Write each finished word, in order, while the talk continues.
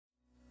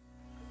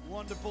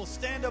Wonderful.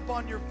 Stand up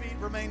on your feet.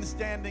 Remain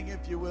standing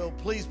if you will.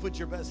 Please put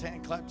your best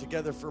hand clap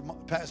together for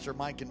Pastor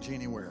Mike and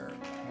Jeannie Ware.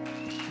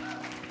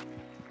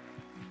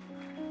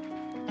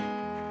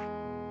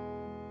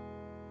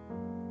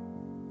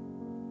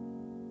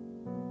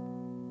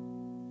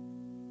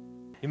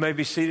 You may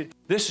be seated.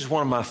 This is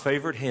one of my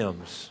favorite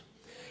hymns.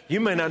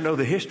 You may not know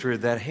the history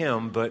of that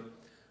hymn, but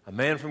a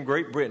man from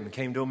Great Britain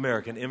came to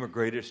America and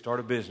immigrated to start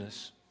a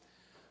business.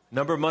 A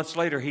number of months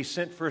later, he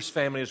sent for his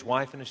family, his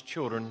wife, and his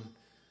children.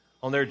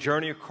 On their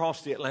journey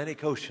across the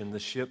Atlantic Ocean, the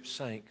ship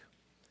sank.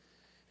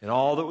 And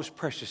all that was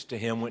precious to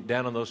him went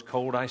down in those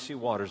cold, icy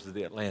waters of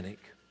the Atlantic.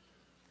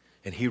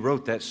 And he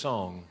wrote that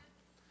song.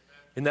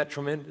 Isn't that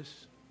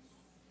tremendous?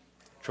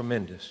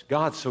 Tremendous.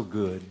 God's so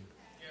good.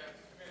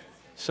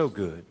 So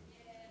good.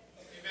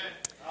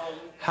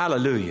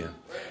 Hallelujah.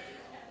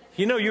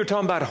 You know, you were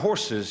talking about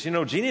horses. You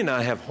know, Jeannie and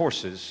I have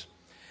horses.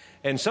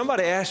 And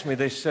somebody asked me,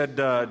 they said,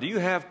 do you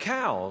have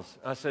cows?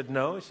 I said,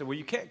 no. He said, well,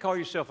 you can't call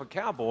yourself a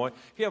cowboy.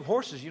 If you have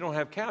horses, you don't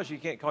have cows, you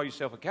can't call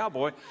yourself a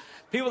cowboy.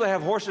 People that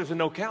have horses and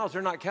no cows,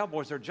 they're not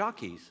cowboys, they're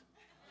jockeys.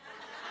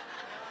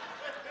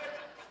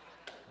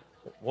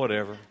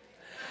 Whatever.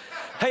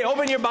 Hey,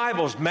 open your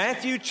Bibles.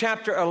 Matthew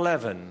chapter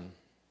 11.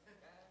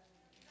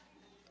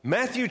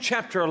 Matthew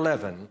chapter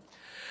 11.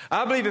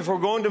 I believe if we're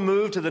going to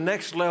move to the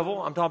next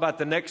level, I'm talking about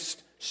the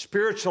next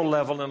spiritual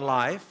level in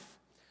life,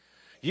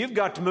 you've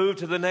got to move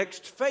to the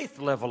next faith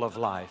level of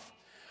life.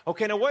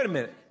 Okay, now wait a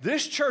minute.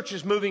 This church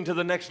is moving to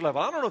the next level.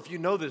 I don't know if you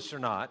know this or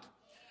not,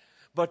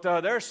 but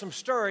there's some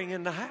stirring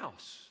in the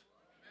house.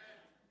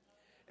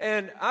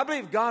 And I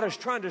believe God is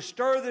trying to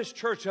stir this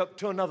church up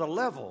to another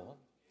level.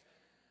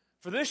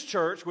 For this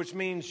church, which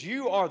means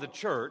you are the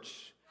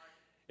church,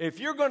 if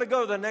you're going to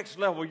go to the next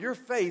level, your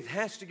faith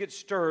has to get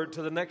stirred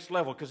to the next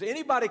level, because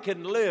anybody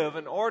can live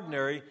an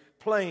ordinary,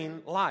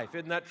 plain life.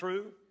 Isn't that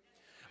true?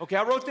 Okay,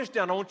 I wrote this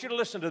down. I want you to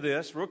listen to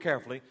this real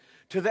carefully.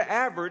 To the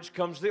average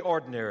comes the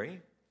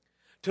ordinary.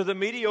 To the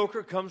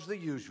mediocre comes the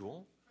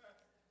usual.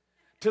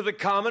 To the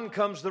common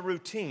comes the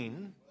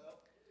routine.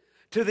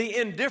 To the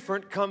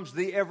indifferent comes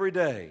the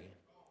everyday.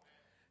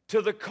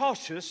 To the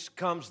cautious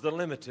comes the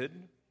limited.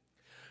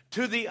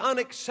 To the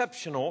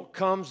unexceptional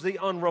comes the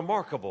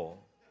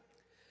unremarkable.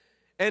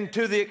 And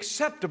to the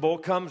acceptable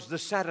comes the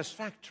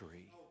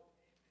satisfactory.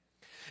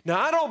 Now,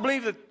 I don't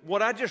believe that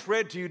what I just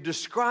read to you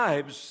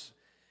describes,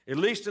 at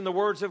least in the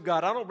words of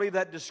God, I don't believe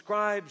that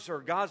describes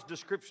or God's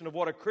description of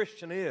what a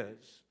Christian is.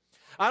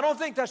 I don't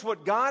think that's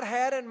what God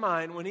had in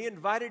mind when He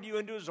invited you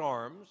into His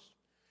arms,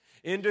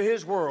 into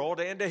His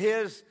world, into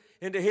His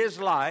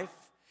life,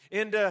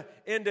 into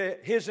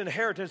His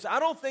inheritance. I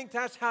don't think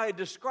that's how He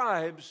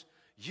describes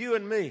you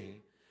and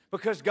me,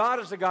 because God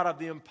is the God of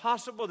the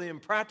impossible, the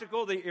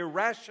impractical, the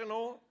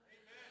irrational.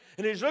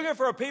 And He's looking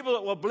for a people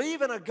that will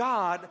believe in a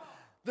God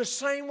the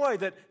same way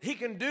that He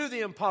can do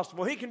the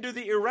impossible, He can do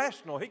the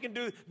irrational, He can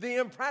do the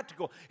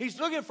impractical. He's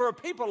looking for a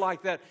people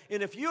like that.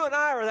 And if you and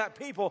I are that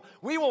people,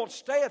 we won't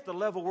stay at the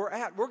level we're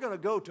at. We're going to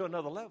go to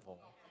another level.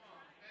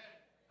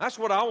 That's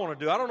what I want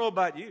to do. I don't know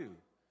about you.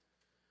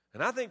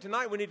 And I think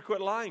tonight we need to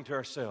quit lying to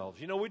ourselves.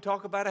 You know, we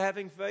talk about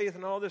having faith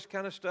and all this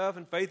kind of stuff,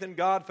 and faith in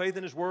God, faith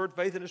in His Word,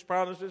 faith in His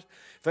promises,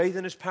 faith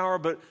in His power,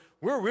 but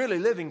we're really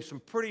living some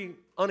pretty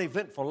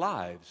uneventful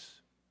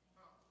lives.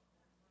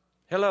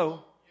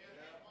 Hello?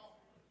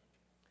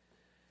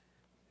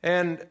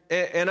 And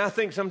I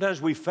think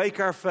sometimes we fake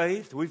our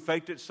faith. We've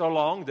faked it so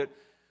long that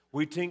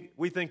we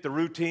think the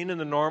routine and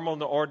the normal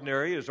and the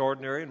ordinary is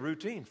ordinary and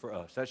routine for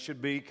us. That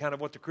should be kind of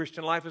what the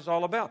Christian life is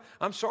all about.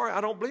 I'm sorry, I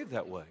don't believe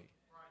that way.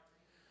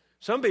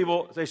 Some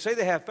people, they say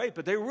they have faith,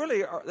 but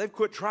they've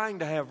quit trying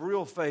to have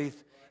real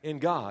faith in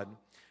God.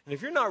 And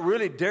if you're not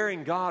really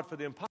daring God for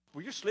the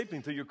impossible, you're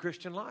sleeping through your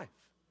Christian life.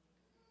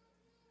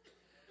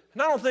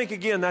 And I don't think,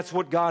 again, that's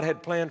what God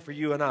had planned for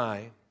you and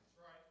I.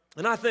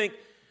 And I think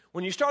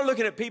when you start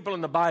looking at people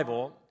in the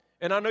Bible,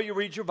 and I know you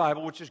read your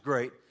Bible, which is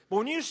great, but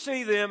when you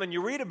see them and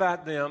you read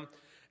about them,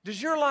 does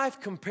your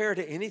life compare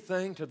to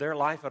anything to their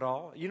life at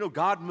all? You know,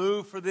 God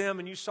moved for them,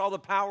 and you saw the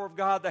power of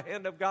God, the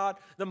hand of God,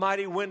 the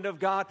mighty wind of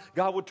God.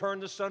 God would turn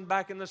the sun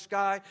back in the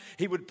sky.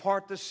 He would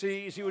part the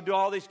seas. He would do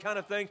all these kind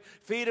of things,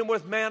 feed them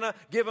with manna,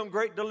 give them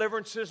great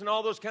deliverances and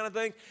all those kind of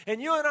things.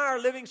 And you and I are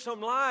living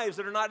some lives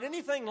that are not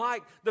anything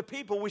like the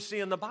people we see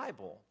in the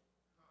Bible.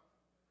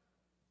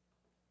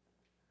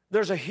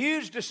 There's a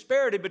huge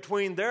disparity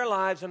between their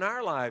lives and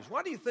our lives.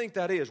 Why do you think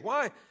that is?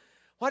 Why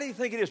do you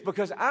think it is?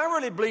 Because I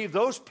really believe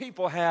those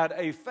people had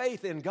a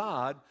faith in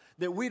God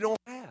that we don't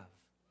have.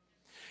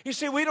 You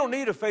see, we don't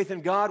need a faith in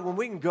God when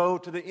we can go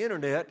to the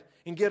internet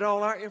and get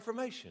all our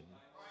information.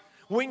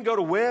 We can go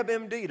to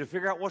WebMD to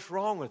figure out what's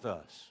wrong with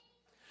us.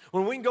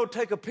 When we can go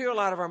take a pill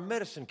out of our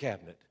medicine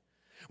cabinet.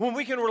 When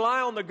we can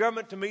rely on the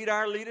government to meet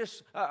our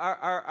least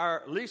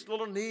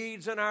little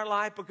needs in our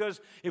life, because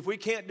if we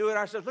can't do it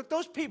ourselves. Look,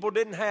 those people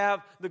didn't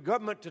have the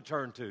government to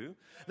turn to.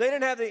 They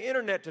didn't have the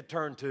internet to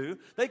turn to.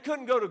 They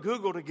couldn't go to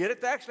Google to get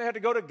it. They actually had to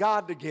go to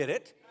God to get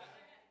it.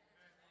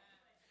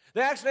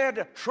 They actually had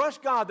to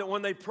trust God that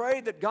when they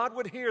prayed that God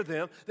would hear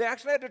them. They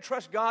actually had to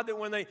trust God that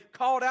when they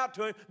called out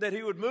to Him that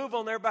He would move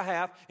on their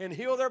behalf and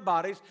heal their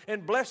bodies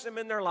and bless them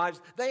in their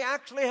lives. They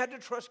actually had to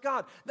trust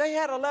God. They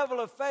had a level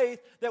of faith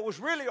that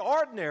was really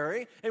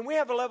ordinary, and we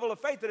have a level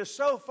of faith that is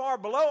so far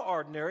below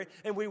ordinary,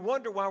 and we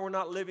wonder why we're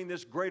not living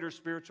this greater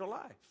spiritual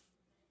life.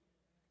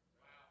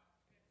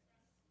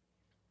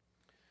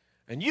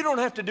 And you don't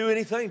have to do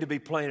anything to be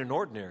plain and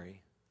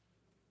ordinary.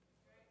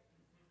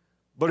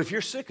 But if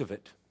you're sick of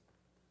it,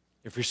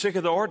 if you're sick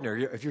of the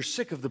ordinary, if you're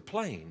sick of the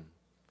plain,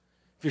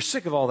 if you're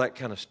sick of all that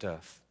kind of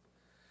stuff,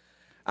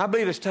 I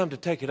believe it's time to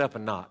take it up a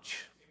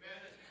notch.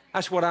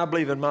 That's what I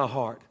believe in my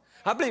heart.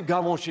 I believe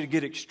God wants you to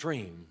get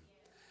extreme.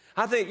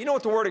 I think, you know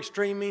what the word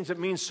extreme means? It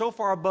means so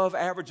far above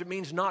average, it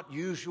means not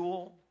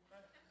usual.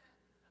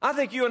 I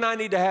think you and I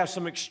need to have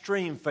some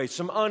extreme faith,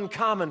 some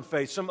uncommon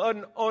faith, some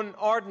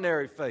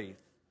unordinary faith.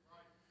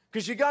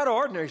 Because you got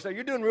ordinary stuff.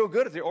 You're doing real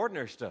good at the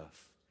ordinary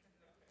stuff.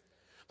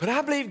 But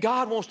I believe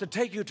God wants to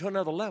take you to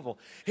another level.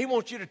 He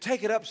wants you to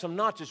take it up some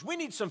notches. We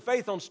need some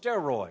faith on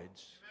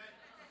steroids.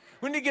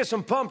 We need to get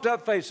some pumped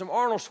up faith, some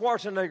Arnold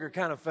Schwarzenegger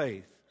kind of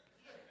faith.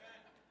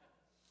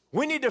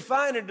 We need to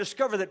find and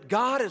discover that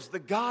God is the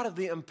God of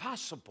the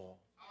impossible.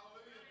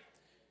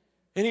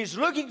 And He's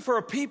looking for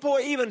a people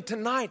even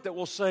tonight that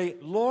will say,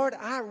 Lord,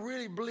 I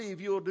really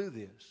believe you'll do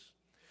this.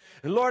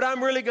 And Lord,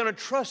 I'm really going to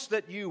trust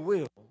that you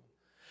will.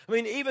 I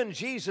mean, even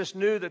Jesus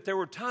knew that there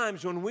were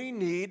times when we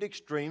need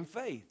extreme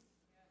faith.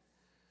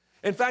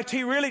 In fact,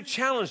 He really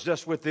challenged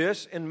us with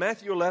this in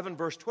Matthew 11,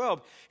 verse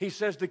 12. He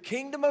says, the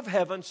kingdom of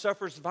heaven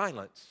suffers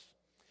violence,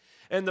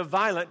 and the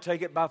violent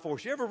take it by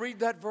force. You ever read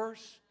that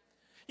verse?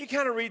 You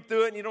kind of read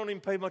through it, and you don't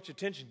even pay much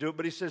attention to it,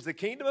 but He says, the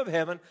kingdom of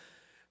heaven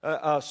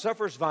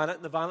suffers violent,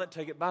 and the violent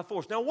take it by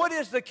force. Now, what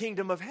is the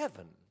kingdom of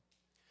heaven?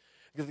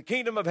 Because the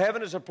kingdom of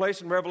heaven is a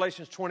place in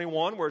Revelation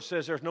 21 where it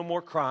says there's no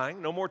more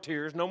crying, no more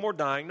tears, no more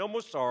dying, no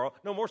more sorrow,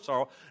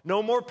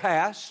 no more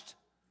past.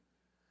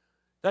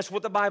 That's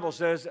what the Bible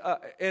says.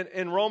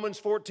 In Romans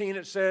 14,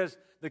 it says,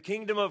 the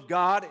kingdom of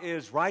God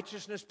is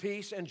righteousness,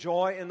 peace, and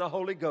joy in the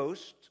Holy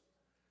Ghost.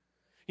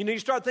 You know, you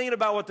start thinking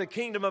about what the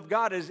kingdom of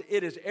God is.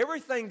 It is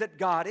everything that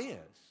God is.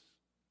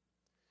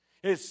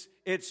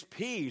 It's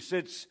peace,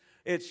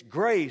 it's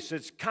grace,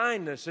 it's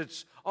kindness,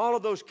 it's all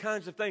of those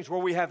kinds of things where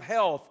we have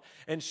health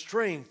and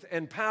strength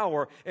and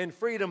power and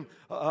freedom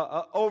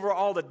over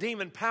all the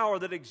demon power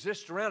that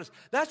exists around us.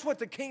 That's what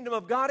the kingdom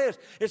of God is.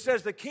 It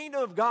says the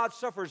kingdom of God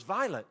suffers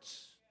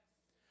violence.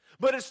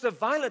 But it's the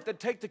violent that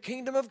take the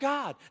kingdom of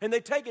God, and they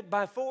take it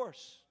by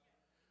force.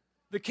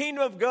 The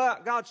kingdom of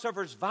God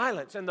suffers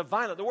violence, and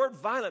the word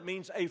violent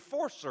means a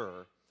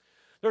forcer.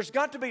 There's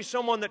got to be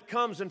someone that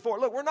comes and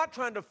force. Look, we're not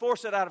trying to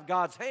force it out of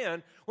God's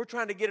hand. We're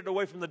trying to get it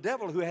away from the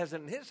devil who has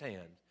it in his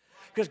hand.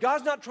 Because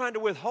God's not trying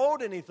to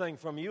withhold anything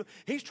from you.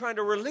 He's trying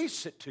to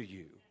release it to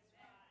you.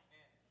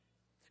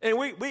 And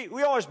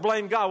we always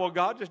blame God. Well,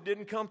 God just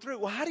didn't come through.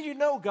 Well, how do you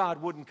know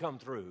God wouldn't come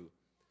through?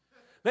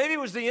 Maybe it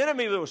was the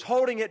enemy that was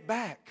holding it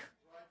back.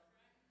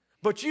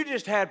 But you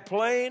just had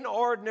plain,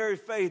 ordinary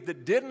faith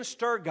that didn't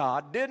stir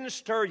God, didn't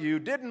stir you,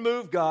 didn't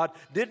move God,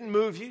 didn't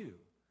move you.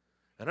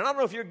 And I don't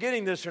know if you're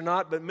getting this or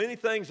not, but many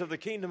things of the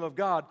kingdom of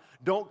God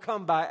don't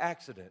come by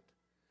accident.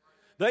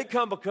 They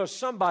come because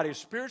somebody is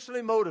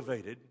spiritually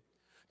motivated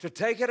to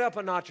take it up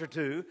a notch or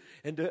two,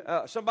 and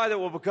somebody that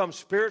will become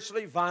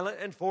spiritually violent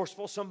and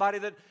forceful, somebody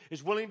that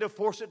is willing to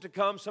force it to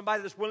come,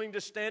 somebody that's willing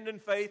to stand in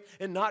faith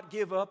and not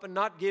give up and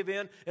not give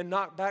in and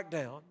not back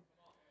down.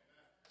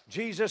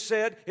 Jesus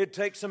said it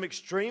takes some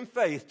extreme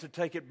faith to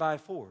take it by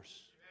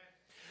force.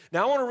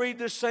 Now, I want to read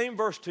this same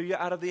verse to you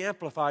out of the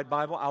Amplified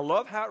Bible. I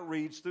love how it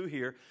reads through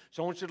here,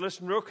 so I want you to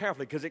listen real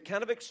carefully because it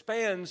kind of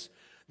expands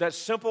that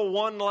simple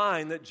one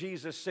line that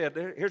Jesus said.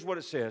 Here's what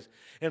it says.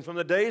 And from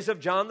the days of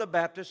John the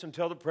Baptist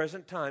until the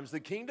present times, the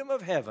kingdom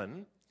of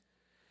heaven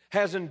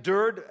has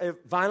endured a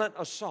violent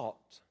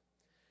assault,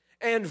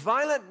 and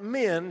violent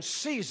men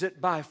seize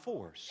it by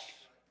force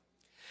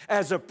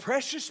as a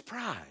precious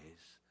prize.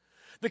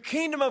 The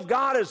kingdom of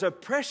God is a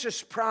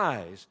precious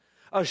prize.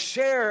 A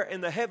share in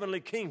the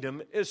heavenly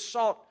kingdom is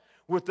sought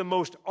with the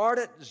most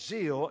ardent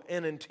zeal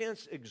and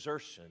intense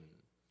exertion.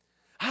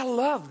 I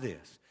love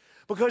this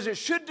because it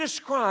should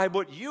describe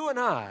what you and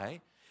I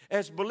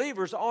as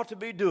believers ought to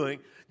be doing,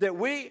 that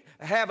we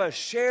have a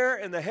share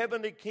in the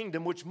heavenly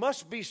kingdom which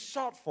must be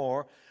sought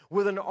for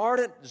with an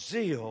ardent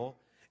zeal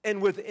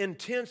and with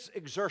intense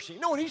exertion.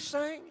 You know what he's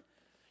saying?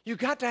 You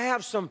got to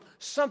have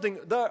something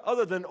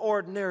other than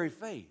ordinary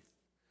faith.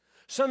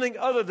 Something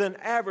other than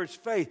average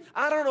faith.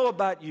 I don't know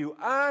about you.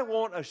 I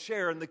want a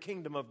share in the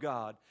kingdom of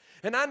God.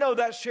 And I know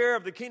that share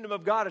of the kingdom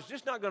of God is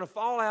just not going to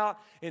fall out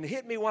and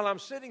hit me while I'm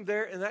sitting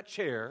there in that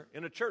chair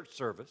in a church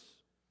service.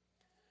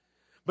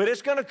 But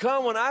it's going to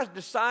come when I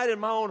decide in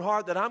my own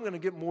heart that I'm going to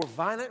get more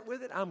violent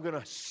with it. I'm going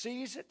to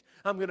seize it.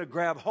 I'm going to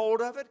grab hold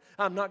of it.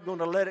 I'm not going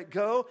to let it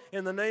go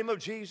in the name of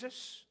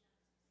Jesus.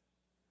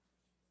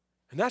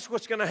 And that's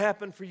what's going to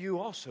happen for you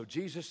also.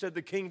 Jesus said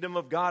the kingdom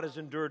of God has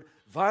endured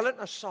violent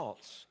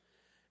assaults,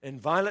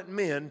 and violent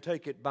men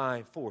take it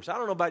by force. I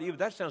don't know about you, but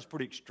that sounds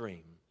pretty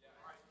extreme.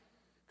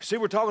 See,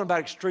 we're talking about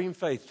extreme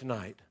faith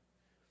tonight.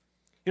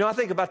 You know, I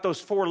think about those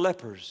 4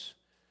 lepers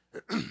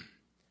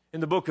in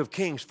the book of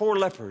Kings, 4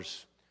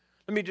 lepers.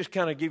 Let me just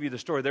kind of give you the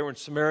story. They were in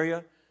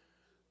Samaria.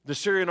 The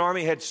Syrian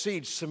army had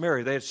sieged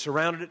Samaria. They had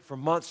surrounded it for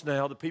months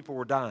now. The people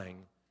were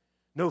dying.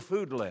 No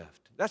food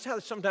left. That's how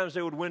sometimes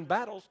they would win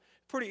battles.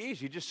 Pretty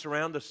easy. Just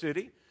surround the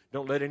city.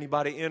 Don't let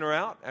anybody in or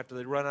out. After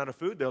they run out of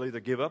food, they'll either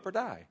give up or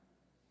die.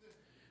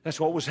 That's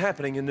what was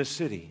happening in this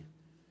city.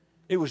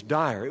 It was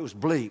dire. It was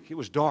bleak. It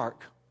was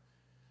dark.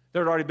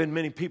 There had already been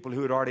many people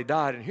who had already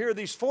died. And here are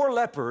these 4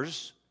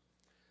 lepers.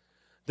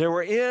 They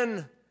were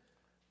in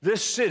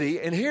this city.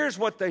 And here's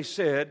what they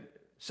said.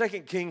 2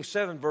 Kings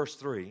 7, verse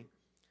 3.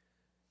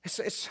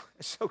 It's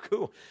so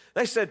cool.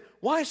 They said,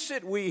 "Why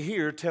sit we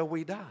here till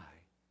we die?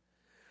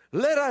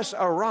 Let us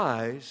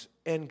arise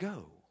and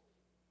go."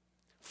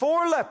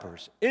 4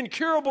 lepers,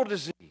 incurable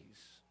disease.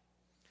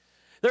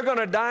 They're going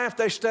to die if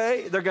they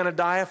stay. They're going to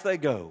die if they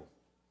go.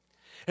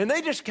 And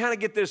they just kind of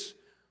get this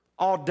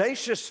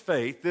audacious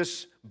faith,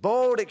 this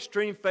bold,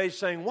 extreme faith,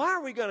 saying, why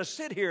are we going to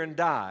sit here and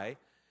die?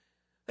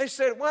 They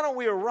said, why don't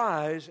we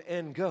arise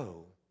and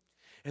go?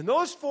 And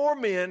those 4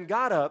 men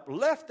got up,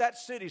 left that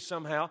city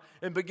somehow,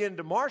 and began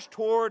to march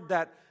toward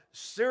that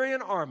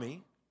Syrian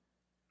army.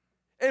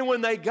 And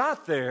when they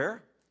got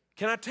there,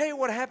 can I tell you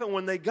what happened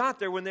when they got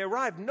there, when they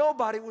arrived?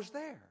 Nobody was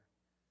there.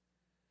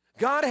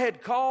 God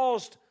had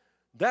caused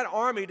that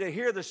army to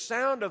hear the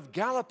sound of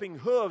galloping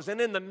hooves,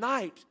 and in the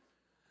night,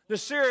 the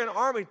Syrian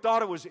army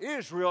thought it was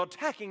Israel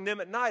attacking them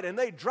at night, and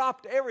they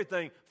dropped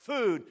everything: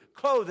 food,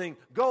 clothing,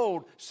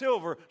 gold,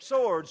 silver,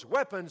 swords,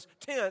 weapons,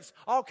 tents,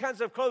 all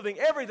kinds of clothing,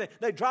 everything.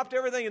 They dropped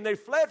everything, and they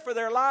fled for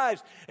their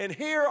lives. And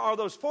here are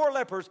those 4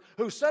 lepers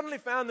who suddenly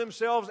found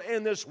themselves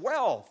in this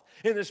wealth,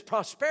 in this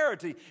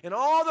prosperity, in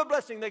all the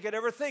blessing they could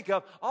ever think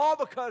of, all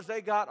because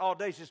they got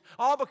audacious,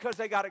 all because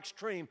they got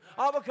extreme,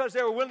 all because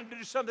they were willing to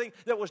do something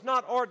that was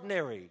not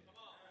ordinary.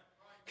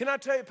 Can I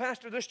tell you,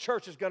 Pastor, this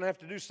church is going to have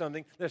to do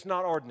something that's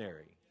not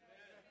ordinary.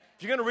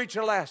 If you're going to reach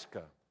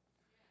Alaska,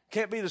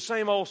 can't be the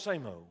same old,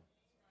 same old.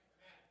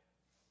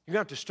 You're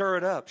going to have to stir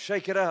it up,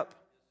 shake it up.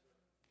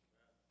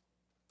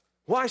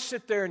 Why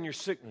sit there in your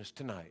sickness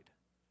tonight?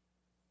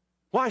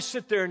 Why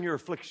sit there in your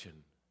affliction?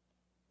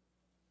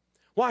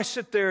 Why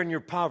sit there in your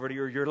poverty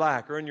or your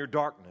lack or in your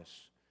darkness?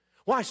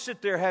 Why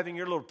sit there having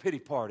your little pity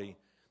party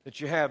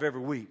that you have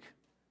every week?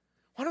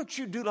 Why don't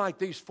you do like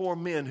these 4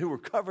 men who were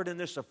covered in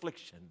this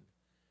affliction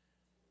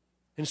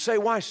and say,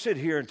 why sit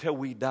here until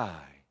we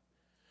die?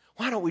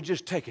 Why don't we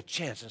just take a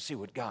chance and see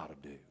what God will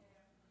do?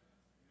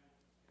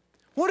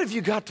 What have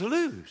you got to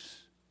lose?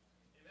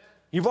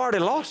 You've already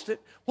lost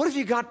it. What have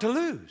you got to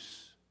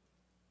lose?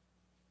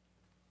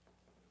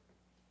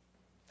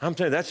 I'm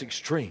telling you, that's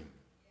extreme.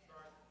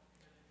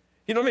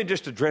 You know, let me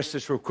just address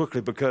this real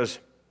quickly, because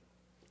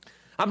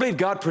I believe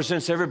God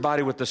presents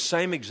everybody with the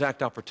same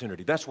exact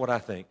opportunity. That's what I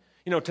think.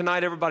 You know,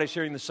 tonight everybody's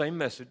hearing the same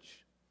message.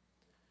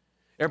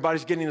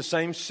 Everybody's getting the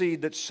same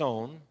seed that's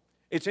sown.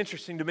 It's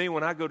interesting to me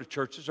when I go to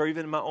churches, or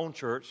even in my own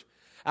church,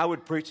 I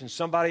would preach and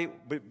somebody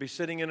would be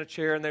sitting in a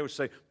chair and they would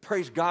say,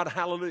 praise God,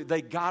 hallelujah.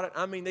 They got it.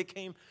 I mean, they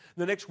came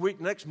the next week,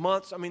 next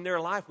month. I mean, their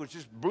life was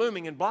just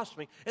blooming and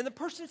blossoming. And the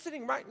person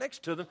sitting right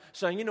next to them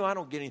saying, you know, I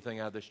don't get anything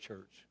out of this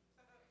church.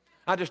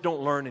 I just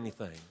don't learn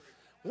anything.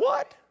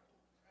 What?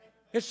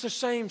 It's the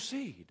same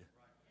seed.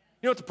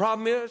 You know what the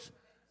problem is?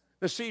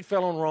 The seed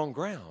fell on wrong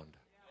ground,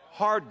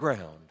 hard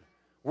ground,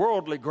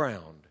 worldly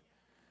ground.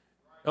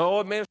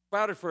 Oh, it may have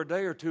sprouted for a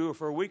day or two or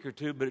for a week or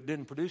two, but it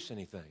didn't produce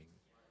anything.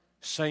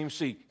 Same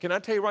seed. Can I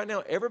tell you right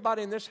now,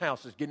 everybody in this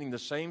house is getting the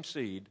same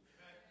seed.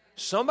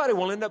 Somebody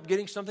will end up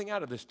getting something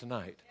out of this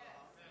tonight.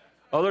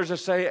 Others will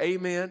say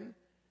amen,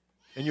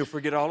 and you'll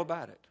forget all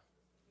about it.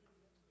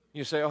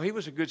 You say, oh, he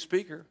was a good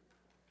speaker.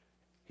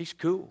 He's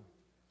cool.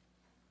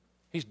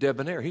 He's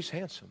debonair. He's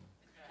handsome.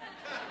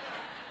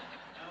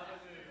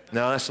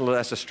 No,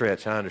 that's a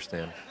stretch. I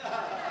understand.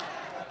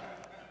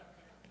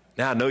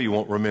 Now I know you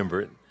won't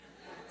remember it.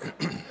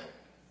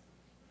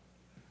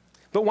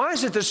 But why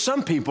is it that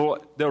some people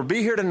that will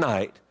be here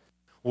tonight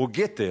will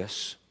get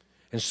this,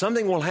 and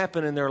something will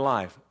happen in their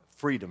life?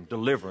 Freedom,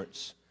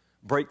 deliverance,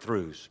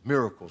 breakthroughs,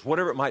 miracles,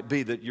 whatever it might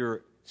be that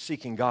you're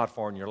seeking God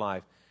for in your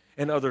life,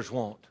 and others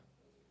won't.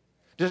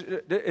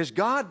 Is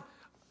God,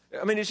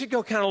 I mean, does he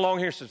go kind of along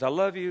here and says, I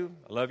love you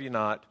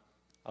not.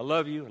 I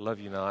love you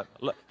not.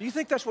 Do you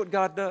think that's what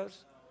God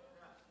does?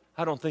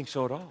 I don't think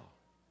so at all.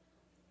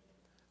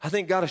 I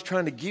think God is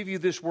trying to give you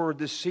this word,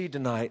 this seed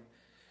tonight,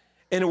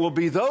 and it will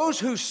be those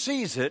who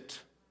seize it.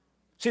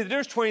 See, the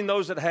difference between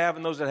those that have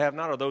and those that have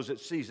not are those that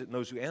seize it and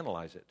those who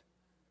analyze it.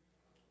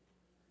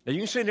 Now, you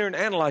can sit here and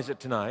analyze it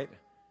tonight,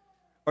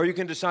 or you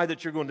can decide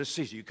that you're going to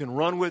seize it. You can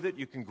run with it.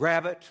 You can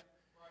grab it.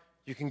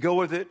 You can go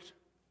with it.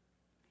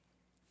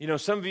 You know,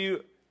 some of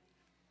you,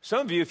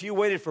 if you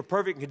waited for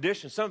perfect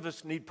conditions, some of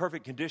us need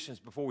perfect conditions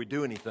before we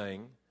do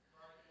anything.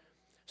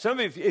 Some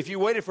of you, if you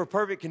waited for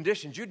perfect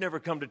conditions, you'd never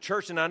come to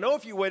church. And I know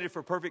if you waited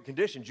for perfect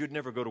conditions, you'd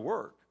never go to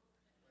work.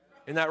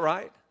 Isn't that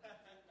right?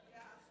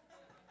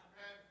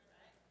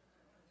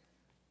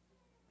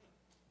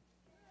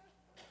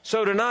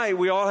 So tonight,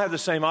 we all have the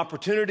same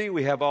opportunity.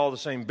 We have all the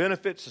same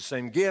benefits, the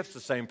same gifts, the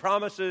same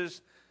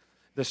promises,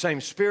 the same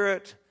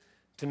Spirit.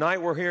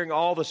 Tonight, we're hearing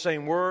all the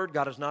same word.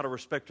 God is not a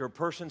respecter of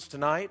persons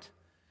tonight.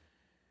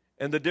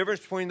 And the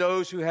difference between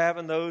those who have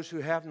and those who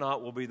have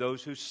not will be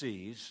those who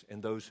seize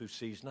and those who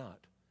seize not.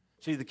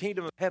 See, the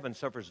kingdom of heaven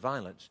suffers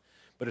violence,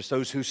 but it's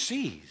those who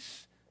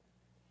seize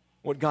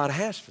what God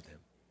has for them.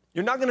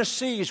 You're not going to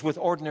seize with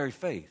ordinary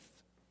faith.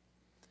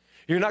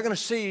 You're not going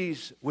to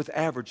seize with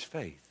average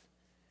faith.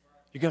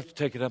 You're going to have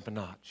to take it up a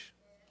notch.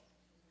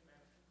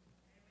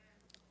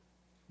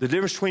 The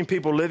difference between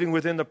people living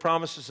within the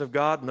promises of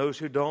God and those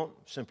who don't,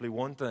 simply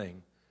one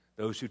thing.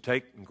 Those who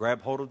take and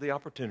grab hold of the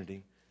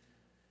opportunity,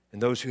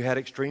 and those who had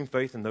extreme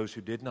faith and those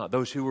who did not.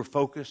 Those who were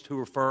focused, who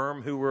were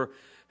firm, who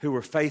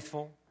were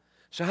faithful.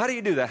 So how do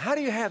you do that? How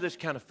do you have this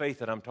kind of faith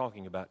that I'm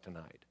talking about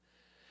tonight?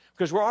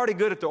 Because we're already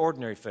good at the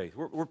ordinary faith.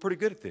 We're pretty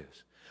good at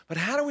this. But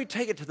how do we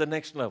take it to the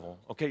next level?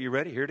 Okay, you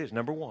ready? Here it is.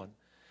 Number one,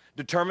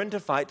 determined to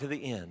fight to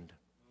the end.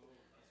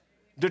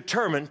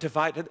 Determined to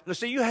fight.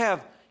 See,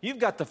 you've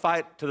got the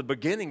fight to the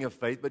beginning of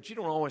faith, but you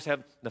don't always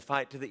have the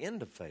fight to the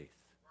end of faith.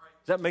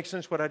 Does that make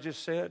sense what I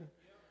just said?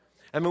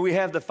 I mean, we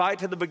have the fight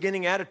to the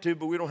beginning attitude,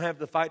 but we don't have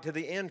the fight to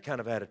the end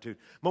kind of attitude.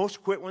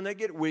 Most quit when they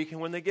get weak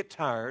and when they get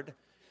tired,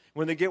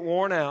 when they get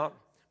worn out.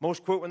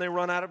 Most quit when they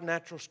run out of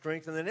natural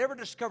strength, and they never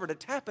discover to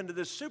tap into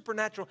this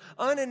supernatural,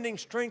 unending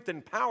strength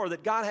and power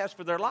that God has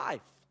for their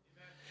life.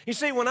 You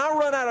see, when I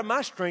run out of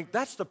my strength,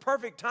 that's the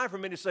perfect time for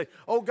me to say,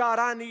 oh, God,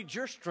 I need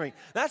your strength.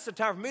 That's the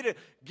time for me to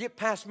get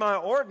past my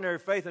ordinary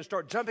faith and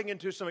start jumping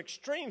into some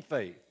extreme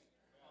faith.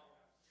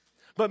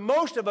 But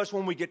most of us,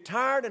 when we get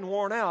tired and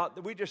worn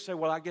out, we just say,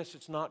 well, I guess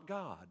it's not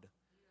God.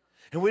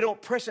 And we don't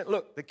press it.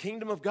 Look, the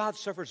kingdom of God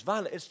suffers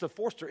violence. It's the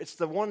forcer. It's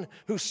the one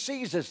who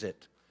seizes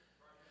it.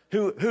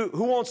 Who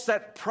wants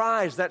that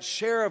prize, that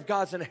share of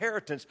God's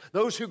inheritance,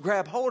 those who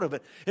grab hold of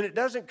it. And it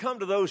doesn't come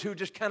to those who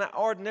just kind of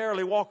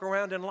ordinarily walk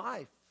around in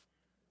life.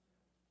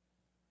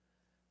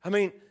 I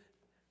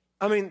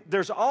mean,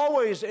 there's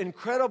always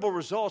incredible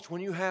results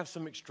when you have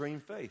some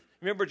extreme faith.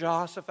 Remember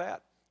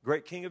Jehoshaphat,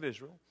 great king of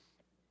Israel?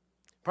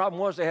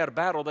 Problem was they had a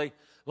battle. They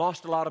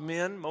lost a lot of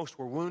men. Most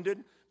were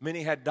wounded.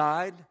 Many had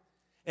died.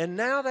 And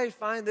now they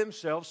find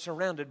themselves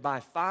surrounded by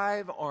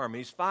 5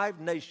 armies, 5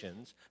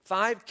 nations,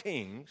 5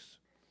 kings.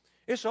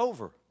 It's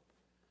over.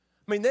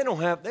 I mean, they don't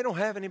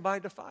have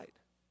anybody to fight.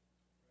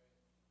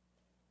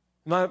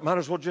 Might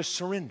as well just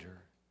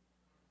surrender.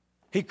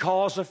 He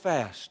calls a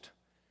fast,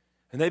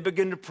 and they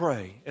begin to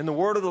pray, and the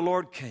word of the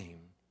Lord came.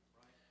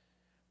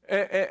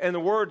 And the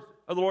word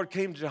of the Lord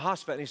came to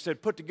Jehoshaphat, and he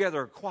said, put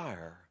together a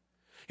choir.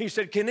 He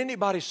said, can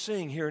anybody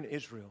sing here in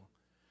Israel?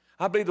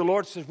 I believe the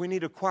Lord says we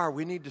need a choir,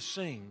 we need to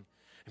sing.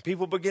 And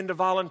people begin to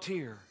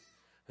volunteer.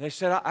 And they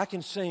said, I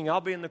can sing,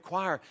 I'll be in the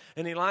choir.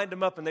 And he lined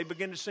them up, and they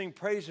began to sing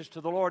praises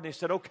to the Lord. And he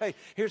said, okay,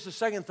 here's the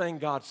second thing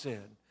God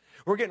said.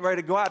 We're getting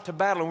ready to go out to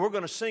battle, and we're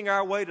going to sing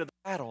our way to the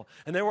battle.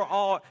 And they were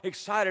all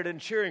excited and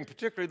cheering,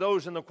 particularly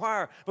those in the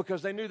choir,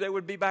 because they knew they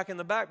would be back in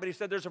the back. But he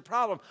said, there's a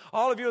problem.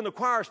 All of you in the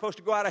choir are supposed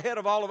to go out ahead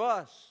of all of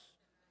us.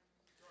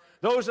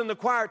 Those in the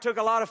choir, it took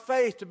a lot of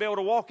faith to be able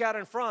to walk out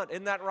in front.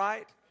 Isn't that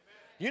right?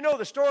 You know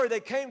the story.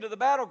 They came to the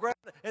battleground,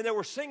 and they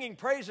were singing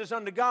praises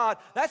unto God.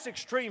 That's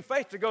extreme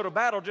faith to go to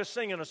battle just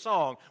singing a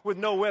song with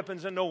no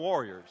weapons and no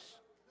warriors.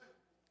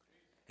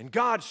 And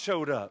God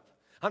showed up.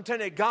 I'm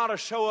telling you, God will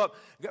show up.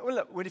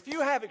 Look, if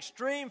you have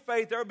extreme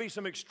faith, there will be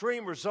some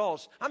extreme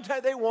results. I'm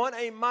telling you, they won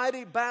a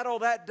mighty battle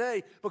that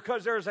day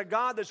because there's a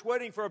God that's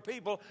waiting for a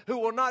people who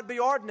will not be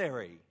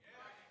ordinary.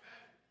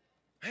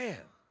 Man,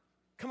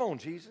 come on,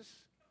 Jesus.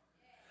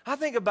 I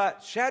think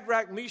about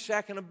Shadrach,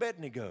 Meshach, and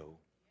Abednego.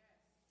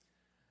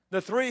 The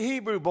 3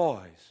 Hebrew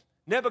boys.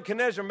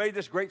 Nebuchadnezzar made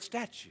this great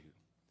statue.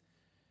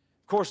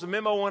 Of course, the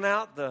memo went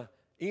out, the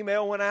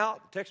email went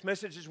out, text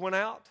messages went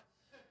out.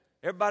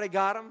 Everybody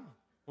got them.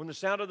 When the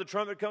sound of the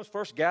trumpet comes,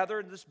 first gather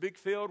in this big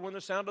field. When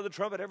the sound of the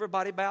trumpet,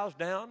 everybody bows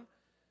down.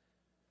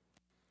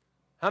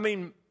 I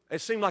mean,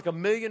 it seemed like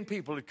 1 million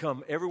people had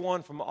come.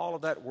 Everyone from all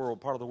of that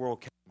world, part of the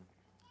world came.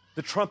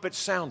 The trumpet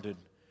sounded.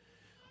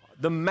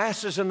 The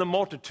masses and the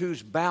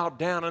multitudes bowed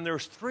down, and there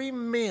was 3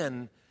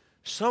 men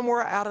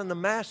somewhere out in the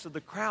mass of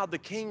the crowd. The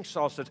king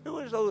saw, said, who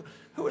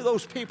are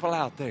those people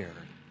out there?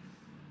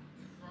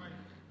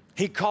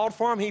 He called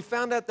for them. He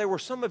found out they were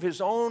some of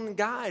his own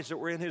guys that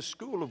were in his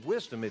school of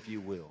wisdom, if you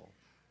will.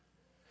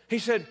 He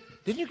said,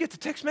 didn't you get the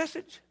text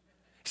message?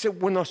 He said,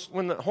 when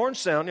the horns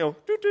sound,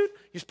 doot, doot,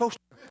 you're supposed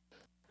to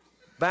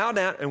bow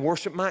down and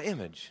worship my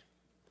image.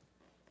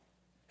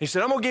 He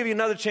said, I'm going to give you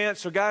another chance.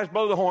 So guys,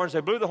 blow the horns.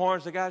 They blew the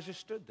horns. The guys just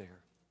stood there.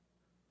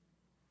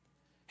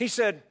 He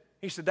said,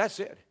 that's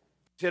it.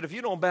 He said, if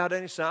you don't bow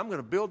down, he said, I'm going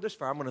to build this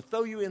fire. I'm going to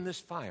throw you in this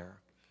fire.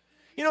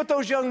 You know what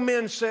those young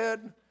men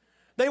said?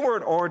 They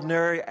weren't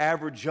ordinary,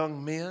 average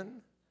young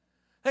men.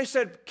 They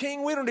said,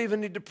 King, we don't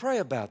even need to pray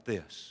about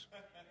this.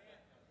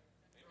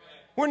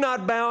 We're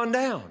not bowing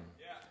down.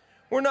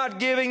 We're not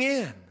giving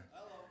in.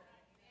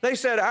 They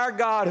said, our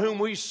God whom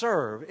we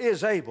serve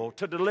is able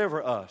to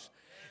deliver us.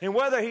 And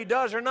whether he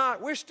does or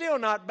not, we're still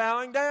not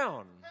bowing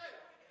down.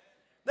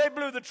 They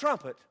blew the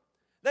trumpet.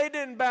 They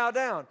didn't bow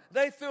down.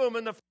 They threw him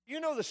in the... You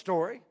know the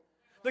story.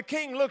 The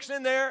king looks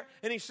in there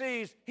and he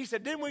sees, he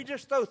said, didn't we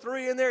just throw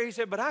 3 in there? He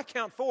said, but I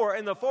count 4,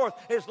 and the 4th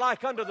is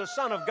like unto the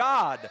Son of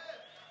God.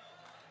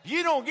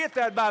 You don't get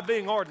that by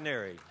being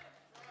ordinary.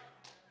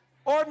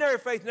 Ordinary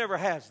faith never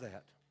has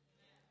that.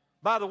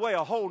 By the way,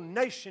 a whole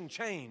nation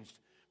changed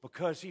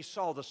because he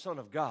saw the Son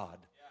of God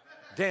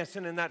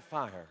dancing in that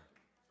fire.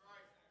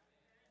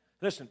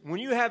 Listen, when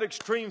you have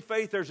extreme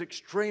faith, there's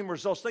extreme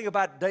results. Think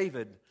about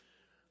David,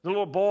 the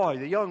little boy,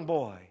 the young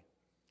boy,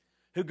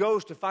 who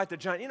goes to fight the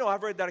giant. You know,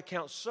 I've read that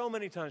account so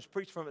many times,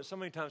 preached from it so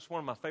many times. It's one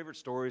of my favorite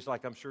stories,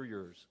 like I'm sure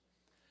yours.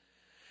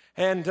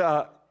 And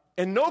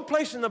in no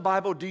place in the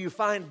Bible do you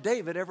find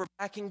David ever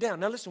backing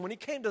down. Now listen, when he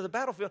came to the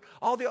battlefield,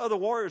 all the other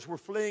warriors were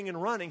fleeing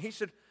and running. He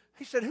said,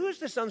 who is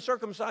this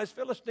uncircumcised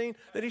Philistine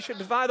that he should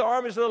defy the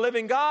armies of the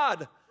living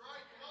God?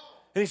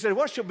 And he said,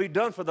 what shall be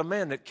done for the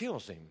man that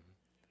kills him?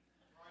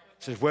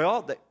 He says,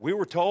 well, we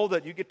were told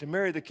that you get to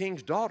marry the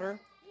king's daughter.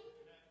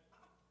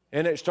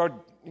 And it started,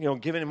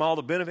 giving him all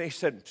the benefit. He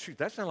said, shoot,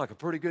 that sounds like a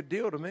pretty good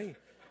deal to me.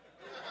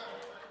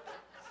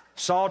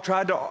 Saul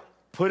tried to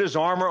put his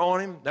armor on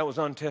him. That was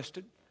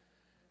untested.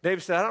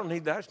 David said, I don't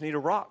need that. I just need a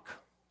rock.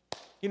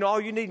 All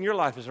you need in your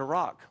life is a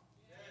rock.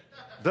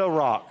 The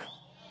rock.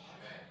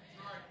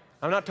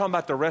 I'm not talking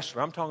about the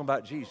wrestler. I'm talking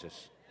about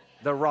Jesus.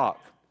 The rock.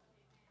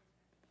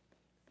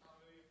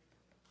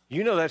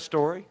 You know that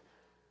story.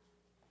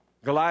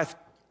 Goliath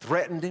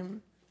threatened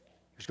him.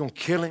 He was going to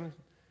kill him,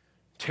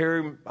 tear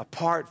him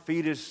apart,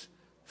 feed his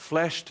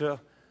flesh to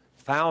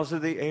fowls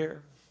of the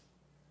air,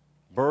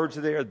 birds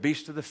of the air, the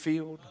beasts of the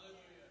field.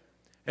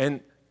 And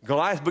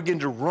Goliath began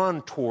to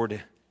run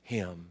toward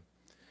him.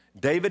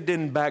 David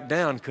didn't back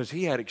down because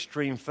he had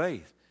extreme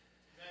faith.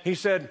 He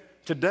said,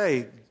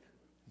 today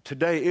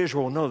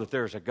Israel will know that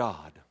there is a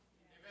God.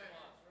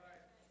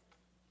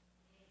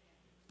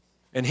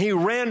 And he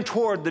ran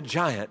toward the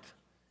giant,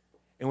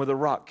 and with a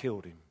rock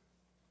killed him.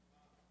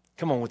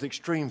 Come on, with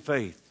extreme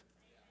faith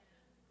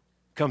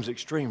comes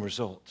extreme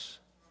results.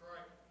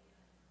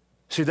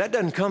 See, that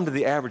doesn't come to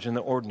the average and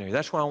the ordinary.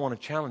 That's why I want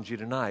to challenge you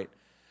tonight.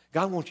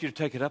 God wants you to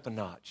take it up a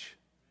notch.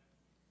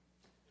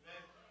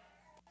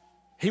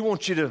 He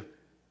wants you to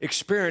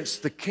experience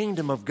the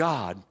kingdom of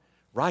God,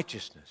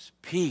 righteousness,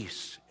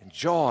 peace, and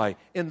joy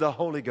in the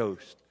Holy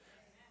Ghost,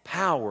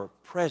 power,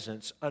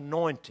 presence,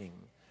 anointing,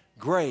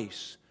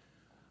 grace,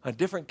 a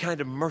different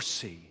kind of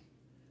mercy,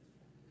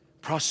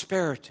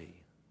 prosperity,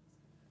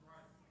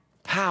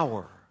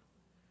 power.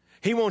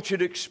 He wants you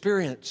to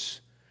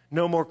experience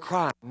no more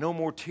crying, no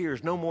more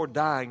tears, no more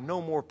dying,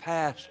 no more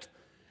past.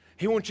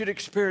 He wants you to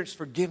experience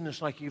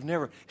forgiveness like you've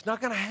never. It's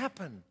not going to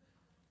happen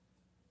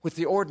with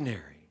the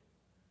ordinary,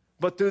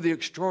 but through the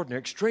extraordinary.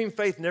 Extreme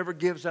faith never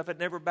gives up. It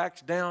never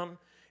backs down.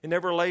 It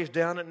never lays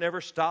down. It never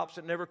stops.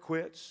 It never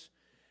quits.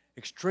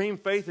 Extreme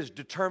faith is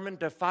determined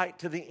to fight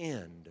to the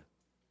end.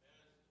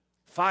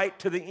 Fight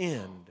to the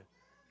end.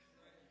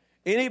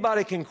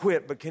 Anybody can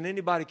quit, but can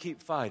anybody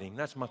keep fighting?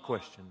 That's my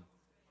question.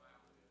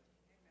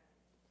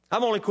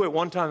 I've only quit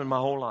one time in my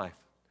whole life.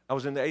 I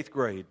was in the 8th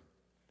grade.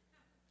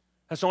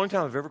 That's the only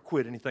time I've ever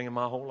quit anything in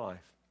my whole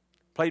life.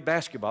 Played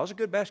basketball. I was a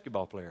good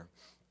basketball player.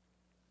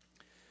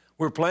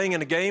 We were playing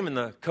in a game, and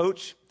the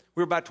coach,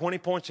 we were about 20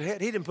 points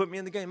ahead. He didn't put me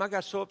in the game. I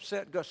got so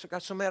upset,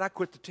 got so mad, I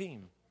quit the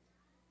team.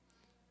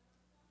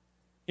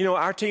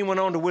 Our team went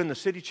on to win the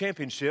city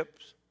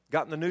championships,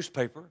 got in the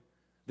newspaper,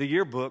 the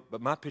yearbook,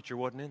 but my picture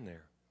wasn't in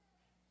there.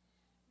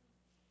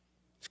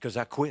 It's because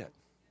I quit.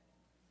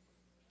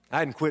 I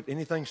hadn't quit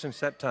anything since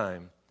that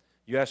time.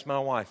 You ask my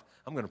wife,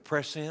 I'm going to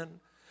press in.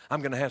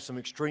 I'm going to have some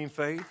extreme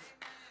faith.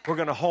 We're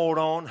going to hold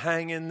on,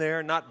 hang in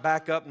there, not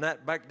back up,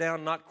 not back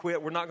down, not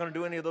quit. We're not going to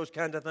do any of those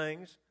kinds of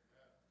things.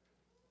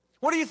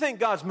 What do you think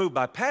God's moved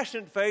by,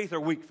 passionate faith or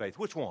weak faith?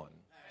 Which one?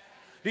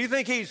 Do you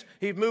think he's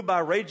moved by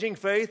raging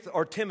faith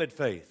or timid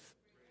faith?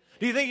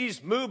 Do you think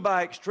he's moved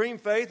by extreme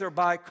faith or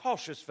by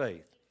cautious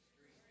faith?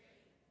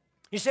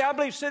 You see, I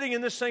believe sitting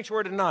in this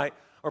sanctuary tonight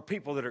are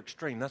people that are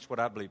extreme. That's what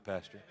I believe,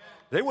 Pastor.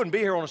 They wouldn't be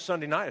here on a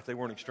Sunday night if they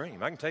weren't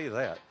extreme. I can tell you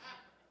that.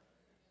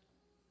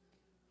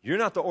 You're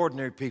not the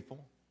ordinary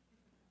people.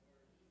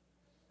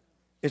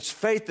 It's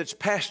faith that's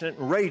passionate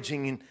and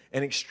raging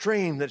and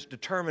extreme that's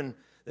determined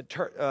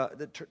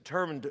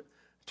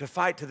to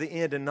fight to the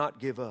end and not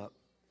give up.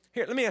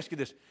 Here, let me ask you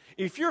this.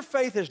 If your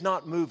faith is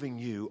not moving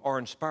you or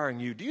inspiring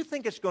you, do you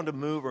think it's going to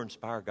move or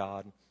inspire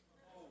God?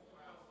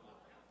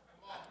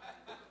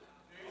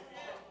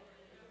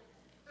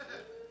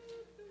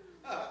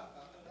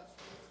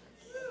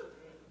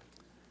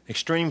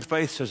 Extreme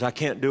faith says, I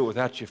can't do it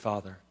without you,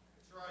 Father.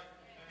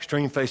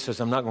 Extreme faith says,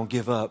 I'm not going to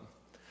give up.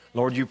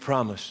 Lord, you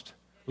promised.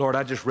 Lord,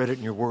 I just read it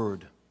in your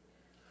word.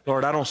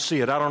 Lord, I don't see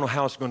it. I don't know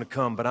how it's going to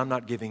come, but I'm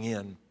not giving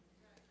in.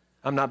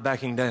 I'm not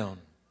backing down.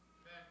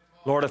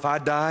 Lord, if I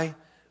die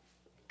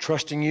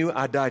trusting you,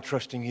 I die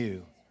trusting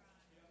you.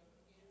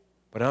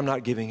 But I'm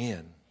not giving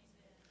in.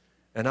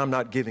 And I'm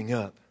not giving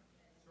up.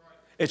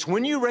 It's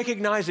when you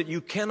recognize that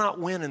you cannot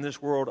win in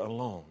this world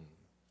alone.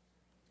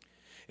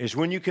 is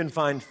when you can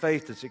find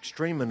faith that's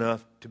extreme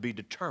enough to be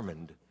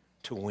determined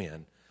to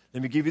win.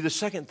 Let me give you the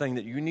second thing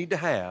that you need to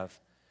have.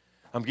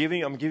 I'm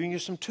giving you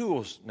some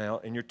tools now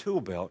in your tool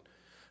belt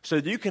so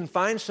that you can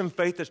find some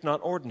faith that's not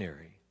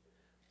ordinary,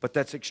 but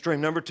that's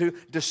extreme. Number two,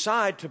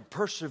 decide to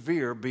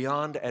persevere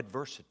beyond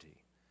adversity.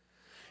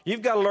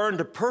 You've got to learn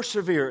to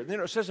persevere. You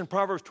know, it says in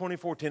Proverbs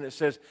 24:10, it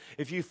says,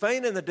 if you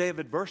faint in the day of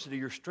adversity,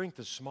 your strength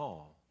is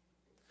small.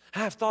 I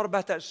have thought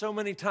about that so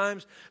many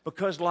times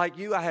because like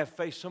you, I have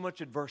faced so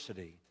much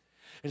adversity.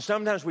 And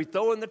sometimes we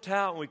throw in the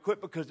towel and we quit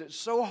because it's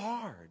so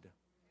hard.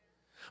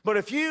 But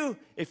if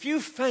you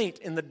faint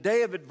in the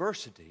day of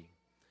adversity,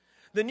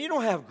 then you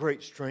don't have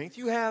great strength.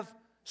 You have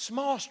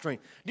small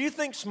strength. Do you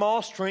think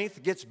small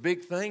strength gets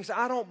big things?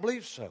 I don't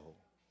believe so.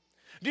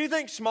 Do you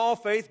think small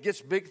faith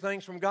gets big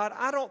things from God?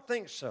 I don't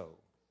think so.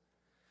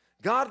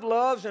 God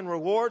loves and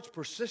rewards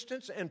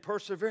persistence and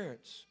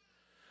perseverance.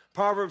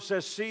 Proverbs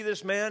says, see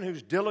this man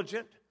who's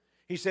diligent.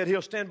 He said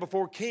he'll stand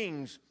before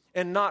kings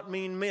and not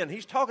mean men.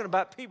 He's talking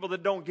about people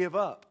that don't give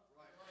up.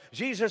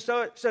 Jesus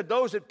said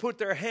those that put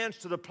their hands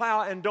to the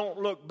plow and don't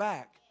look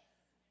back.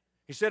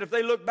 He said if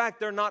they look back,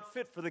 they're not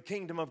fit for the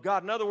kingdom of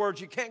God. In other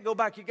words, you can't go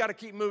back. You've got to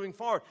keep moving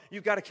forward.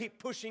 You've got to keep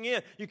pushing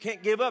in. You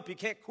can't give up. You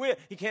can't quit.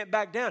 You can't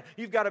back down.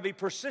 You've got to be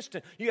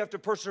persistent. You have to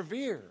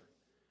persevere.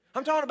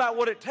 I'm talking about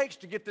what it takes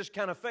to get this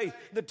kind of faith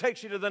that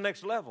takes you to the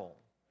next level.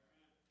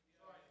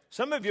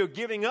 Some of you are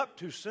giving up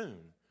too soon.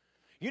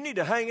 You need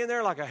to hang in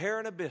there like a hair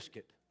in a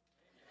biscuit.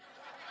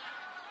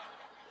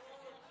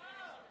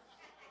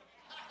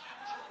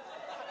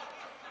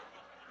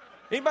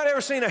 Anybody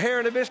ever seen a hair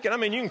in a biscuit? I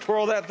mean, you can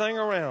twirl that thing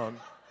around.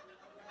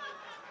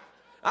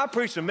 I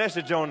preached a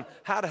message on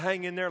how to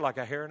hang in there like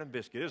a hair in a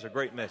biscuit. It was a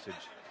great message.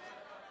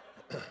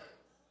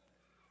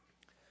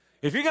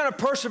 If you're going to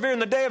persevere in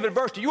the day of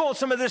adversity, you want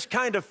some of this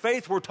kind of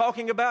faith we're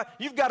talking about,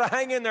 you've got to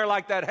hang in there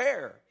like that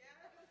hair.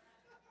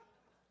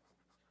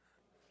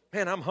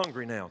 Man, I'm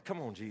hungry now. Come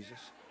on, Jesus.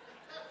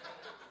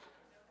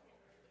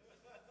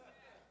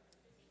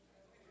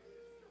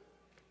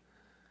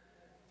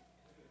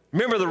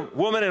 Remember the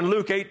woman in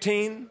Luke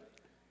 18? It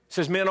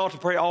says men ought to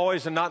pray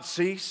always and not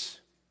cease.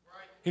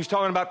 He's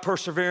talking about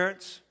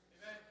perseverance.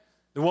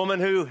 The woman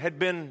who had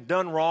been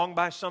done wrong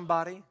by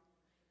somebody,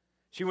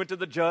 she went to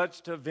the judge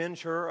to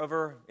avenge her of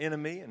her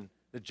enemy, and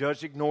the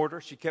judge ignored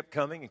her. She kept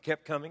coming and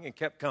kept coming and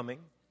kept coming.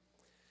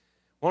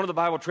 One of the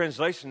Bible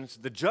translations,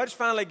 the judge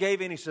finally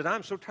gave in. He said,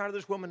 I'm so tired of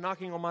this woman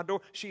knocking on my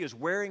door. She is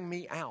wearing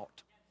me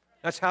out.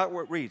 That's how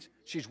it reads.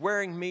 She's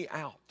wearing me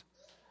out.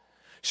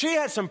 She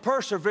had some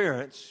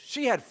perseverance.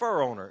 She had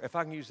fur on her, if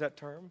I can use that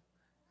term.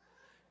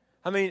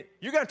 I mean,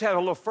 you're going to have a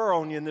little fur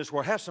on you in this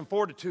world. Have some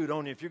fortitude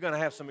on you if you're going to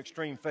have some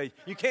extreme faith.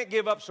 You can't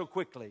give up so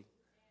quickly.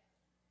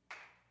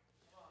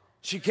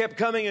 She kept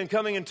coming and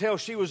coming until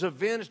she was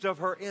avenged of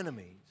her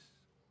enemies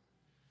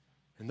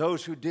and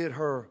those who did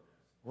her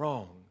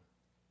wrong.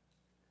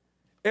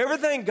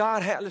 Everything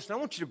God has, listen, I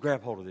want you to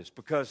grab hold of this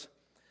because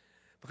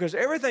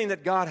everything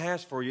that God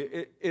has for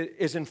you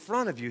is in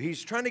front of you.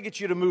 He's trying to get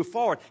you to move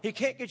forward. He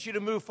can't get you to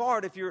move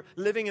forward if you're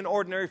living in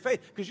ordinary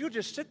faith because you'll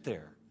just sit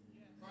there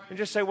and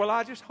just say, well,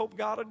 I just hope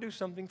God will do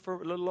something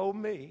for little old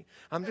me.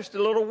 I'm just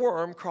a little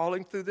worm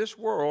crawling through this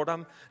world.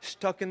 I'm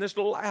stuck in this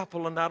little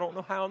apple and I don't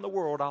know how in the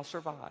world I'll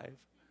survive.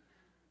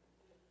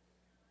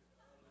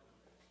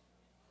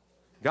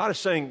 God is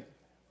saying,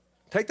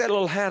 take that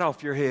little hat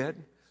off your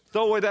head.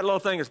 Throw away that little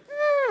thing.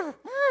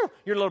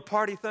 Your little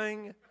party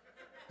thing.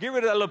 Get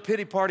rid of that little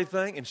pity party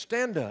thing and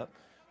stand up.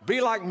 Be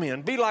like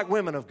men. Be like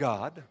women of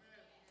God.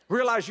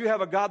 Realize you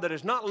have a God that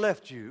has not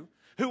left you,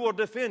 who will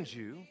defend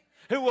you,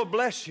 who will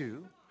bless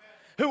you,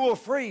 who will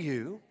free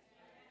you.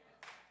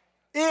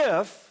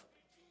 If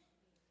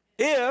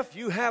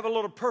you have a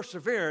little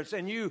perseverance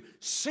and you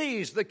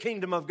seize the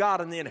kingdom of God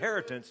and the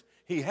inheritance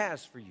He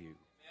has for you.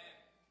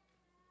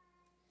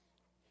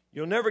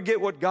 You'll never get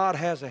what God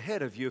has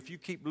ahead of you if you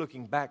keep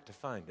looking back to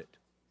find it.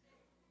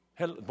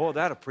 Boy,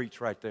 that'll preach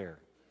right there.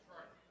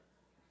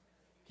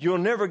 You'll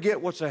never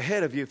get what's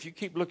ahead of you if you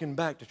keep looking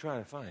back to try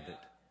to find it.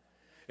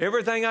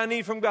 Everything I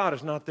need from God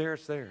is not there,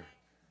 it's there.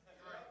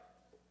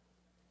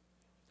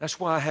 That's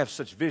why I have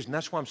such vision.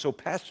 That's why I'm so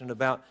passionate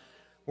about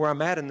where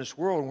I'm at in this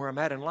world and where I'm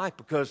at in life,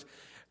 because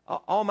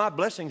all my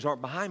blessings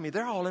aren't behind me.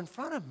 They're all in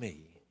front of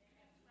me.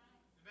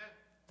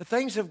 The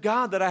things of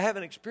God that I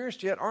haven't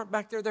experienced yet aren't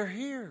back there. They're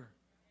here.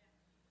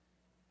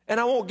 And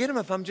I won't get them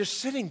if I'm just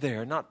sitting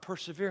there, not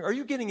persevering. Are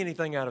you getting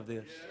anything out of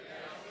this?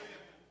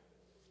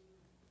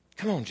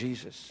 Come on,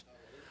 Jesus.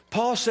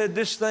 Paul said,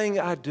 this thing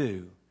I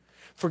do,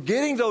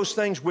 forgetting those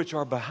things which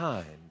are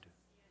behind,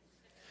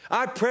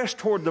 I press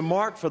toward the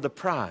mark for the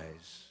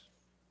prize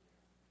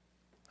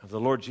of the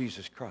Lord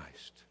Jesus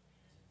Christ.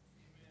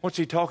 What's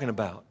he talking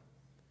about?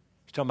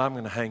 He's talking about I'm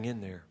going to hang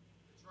in there.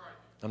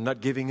 I'm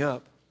not giving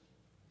up.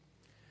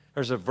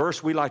 There's a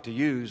verse we like to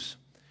use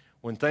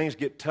when things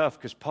get tough,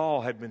 because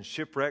Paul had been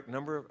shipwrecked a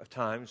number of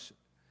times,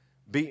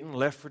 beaten,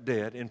 left for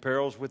dead, in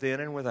perils within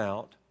and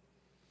without.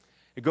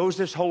 It goes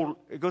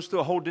through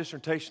a whole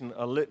dissertation,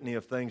 a litany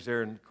of things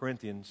there in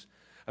Corinthians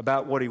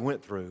about what he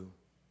went through.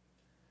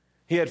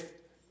 He had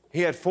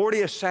He had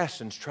 40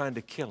 assassins trying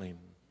to kill him.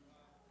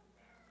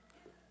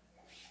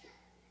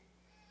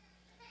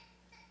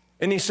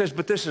 And he says,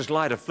 but this is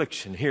light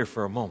affliction here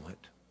for a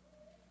moment.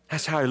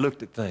 That's how he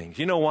looked at things.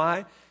 You know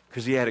why?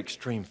 Because he had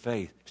extreme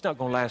faith. It's not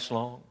going to last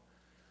long.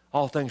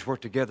 All things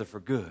work together for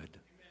good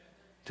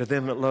to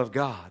them that love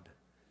God.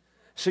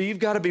 So you've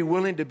got to be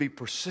willing to be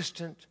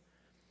persistent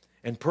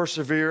and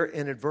persevere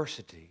in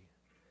adversity.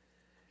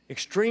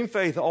 Extreme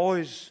faith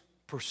always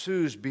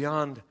pushes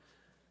beyond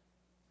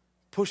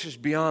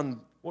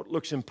what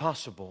looks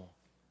impossible.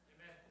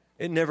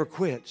 It never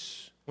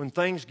quits. When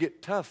things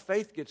get tough,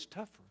 faith gets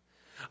tougher.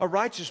 A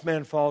righteous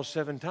man falls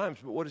 7 times,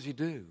 but what does he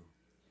do?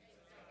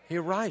 He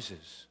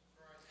arises.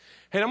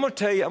 And I'm going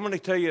to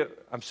tell you,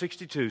 I'm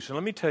 62, so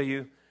let me tell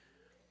you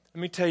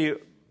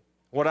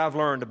what I've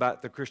learned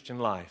about the Christian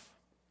life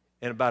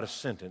in about a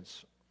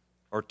sentence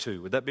or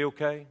two. Would that be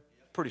okay?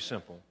 Pretty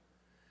simple.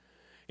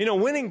 You know,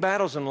 winning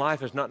battles in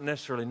life is not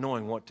necessarily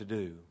knowing what to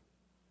do.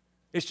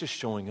 It's just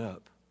showing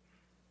up.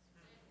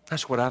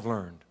 That's what I've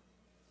learned.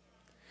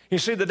 You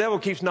see, the devil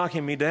keeps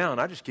knocking me down.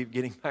 I just keep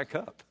getting back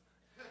up.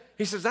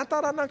 He says, I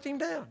thought I knocked him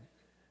down.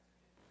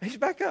 He's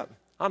back up.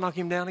 I'll knock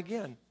him down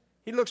again.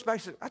 He looks back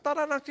and says, I thought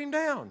I knocked him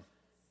down.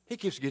 He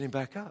keeps getting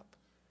back up.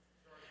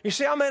 You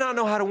see, I may not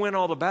know how to win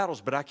all the battles,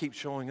 but I keep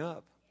showing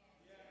up.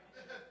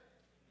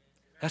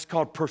 That's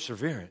called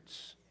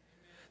perseverance.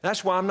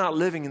 That's why I'm not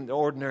living in the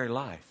ordinary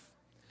life.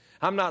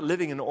 I'm not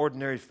living an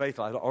ordinary faith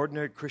life, an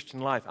ordinary Christian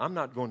life. I'm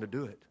not going to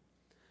do it.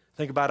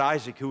 Think about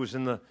Isaac, who was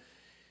in a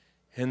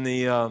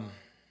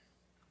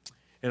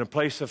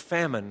place of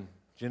famine,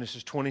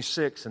 Genesis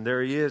 26, and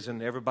there he is,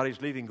 and everybody's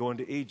leaving, going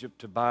to Egypt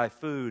to buy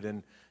food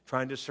and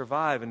trying to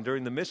survive. And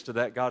during the midst of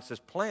that, God says,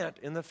 plant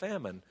in the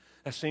famine.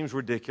 That seems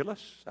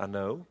ridiculous, I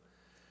know.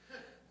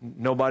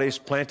 Nobody's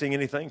planting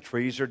anything.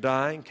 Trees are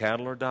dying,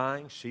 cattle are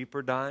dying, sheep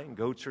are dying,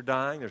 goats are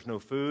dying. There's no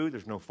food,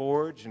 there's no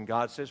forage, and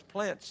God says,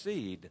 plant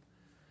seed.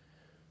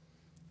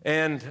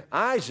 And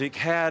Isaac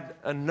had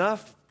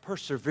enough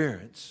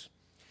perseverance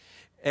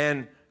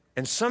and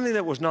something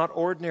that was not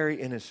ordinary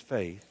in his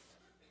faith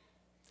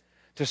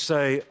to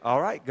say,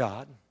 all right,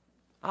 God,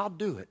 I'll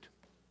do it.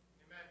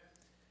 Amen.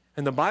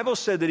 And the Bible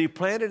said that he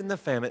planted in the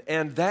famine,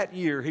 and that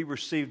year he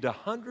received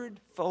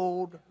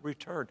 100-fold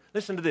return.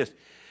 Listen to this.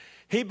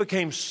 He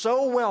became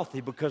so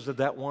wealthy because of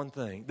that one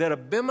thing that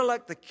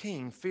Abimelech the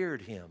king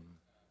feared him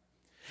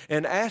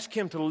and asked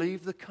him to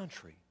leave the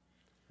country.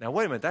 Now,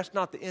 wait a minute. That's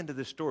not the end of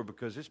this story,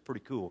 because it's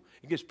pretty cool.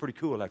 It gets pretty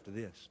cool after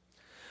this.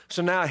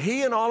 So now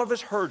he and all of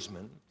his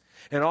herdsmen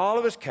and all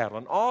of his cattle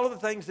and all of the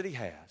things that he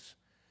has,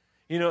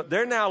 you know,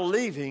 they're now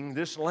leaving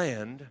this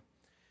land.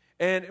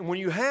 And when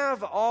you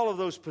have all of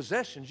those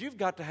possessions, you've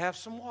got to have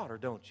some water,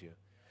 don't you?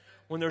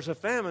 When there's a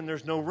famine,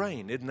 there's no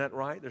rain. Isn't that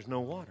right? There's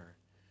no water.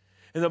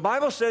 And the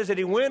Bible says that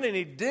he went and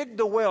he digged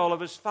the well of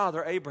his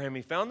father Abraham.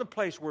 He found the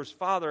place where his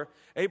father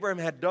Abraham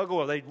had dug a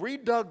well. They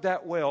redug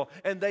that well,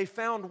 and they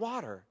found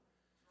water.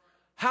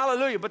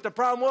 Hallelujah. But the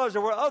problem was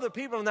there were other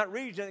people in that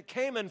region that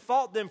came and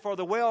fought them for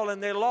the well,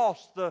 and they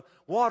lost the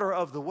water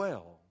of the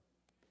well.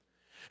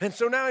 And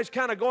so now he's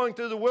kind of going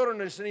through the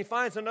wilderness, and he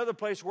finds another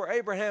place where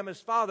Abraham, his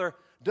father,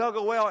 dug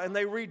a well, and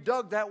they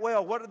redug that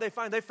well. What did they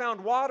find? They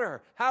found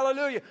water.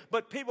 Hallelujah.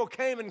 But people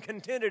came and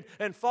contended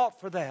and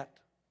fought for that.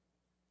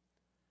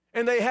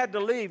 And they had to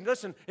leave.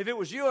 Listen, if it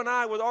was you and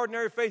I with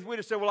ordinary faith, we'd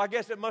have said, well, I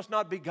guess it must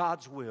not be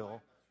God's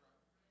will.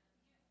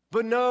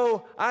 But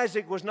no,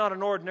 Isaac was not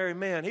an ordinary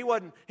man. He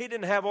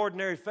didn't have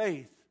ordinary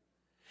faith.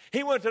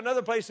 He went to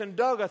another place and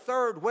dug a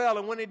third well,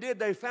 and when he did,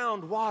 they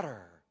found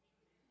water.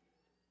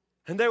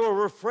 And they were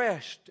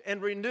refreshed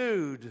and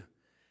renewed.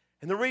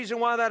 And the reason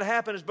why that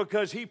happened is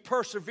because he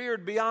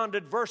persevered beyond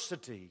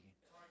adversity.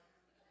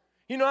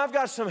 You know, I've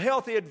got some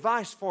healthy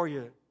advice for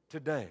you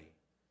today.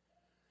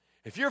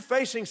 If you're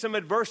facing some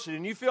adversity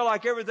and you feel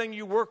like everything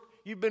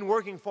you've been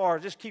working for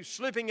just keeps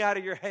slipping out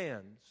of your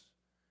hands,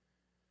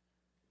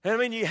 and I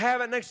mean, you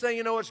have it, next thing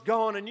you know, it's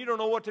gone, and you don't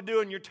know what to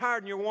do, and you're tired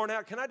and you're worn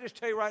out. Can I just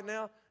tell you right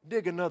now,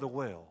 dig another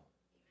well.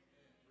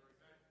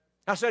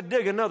 I said,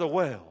 dig another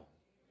well.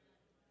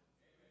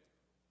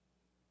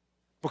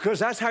 Because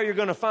that's how you're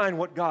going to find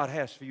what God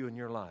has for you in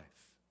your life.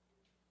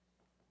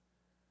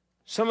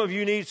 Some of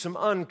you need some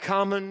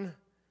uncommon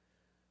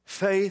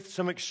faith,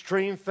 some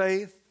extreme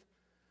faith.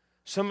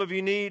 Some of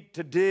you need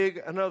to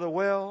dig another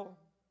well.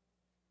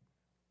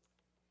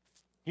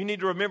 You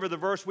need to remember the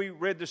verse we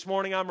read this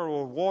morning, I'm a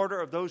rewarder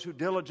of those who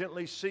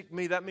diligently seek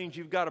me. That means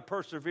you've got to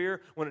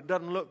persevere when it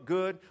doesn't look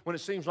good, when it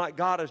seems like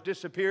God has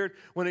disappeared,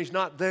 when He's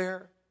not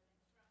there.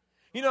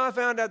 You know, I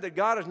found out that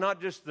God is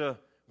not just the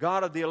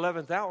God of the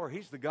 11th hour.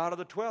 He's the God of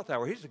the 12th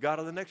hour. He's the God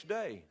of the next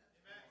day.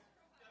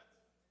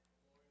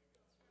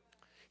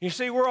 You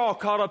see, we're all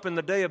caught up in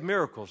the day of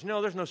miracles. You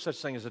know, there's no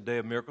such thing as a day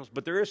of miracles,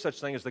 but there is such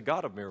thing as the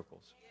God of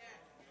miracles.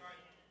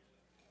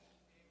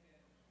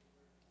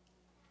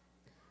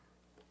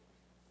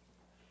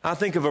 I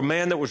think of a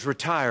man that was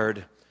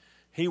retired.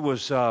 He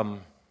had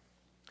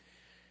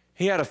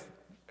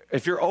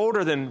if you're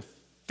older than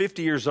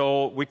 50 years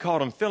old, we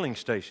called them filling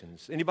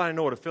stations. Anybody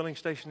know what a filling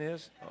station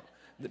is?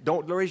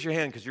 Don't raise your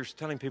hand because you're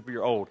telling people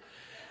you're old.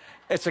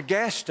 It's a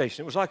gas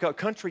station. It was like a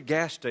country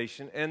gas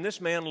station, and this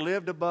man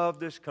lived above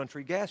this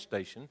country gas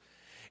station,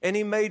 and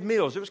he made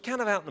meals. It was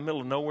kind of out in the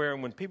middle of nowhere,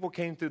 and when people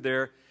came through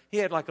there, he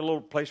had like a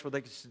little place where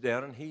they could sit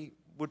down, and he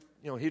would,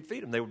 he'd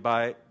feed them. They would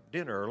buy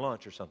dinner or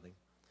lunch or something.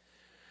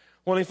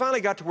 Well, he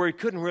finally got to where he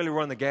couldn't really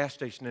run the gas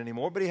station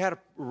anymore, but he had a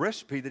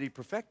recipe that he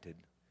perfected.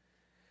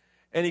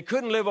 And he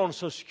couldn't live on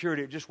Social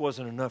Security. It just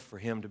wasn't enough for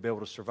him to be able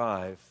to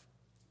survive.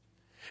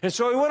 And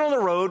so he went on the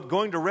road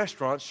going to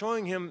restaurants,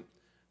 showing him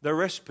the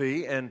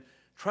recipe and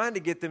trying to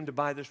get them to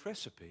buy this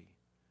recipe.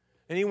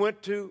 And he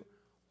went to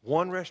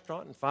 1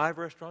 restaurant and 5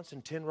 restaurants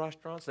and 10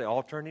 restaurants. They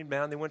all turned him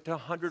down. They went to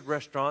 100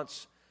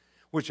 restaurants,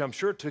 which I'm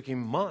sure took him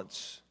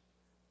months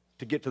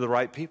to get to the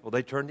right people.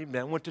 They turned him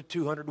down. Went to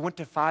 200, went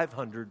to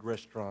 500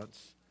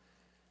 restaurants.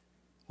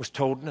 Was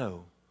told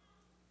no.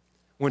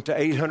 Went to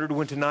 800,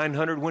 went to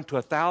 900, went to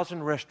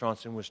 1,000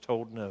 restaurants and was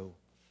told no.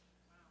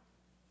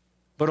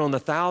 But on the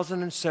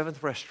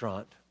 1,007th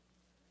restaurant,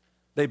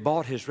 they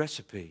bought his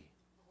recipe.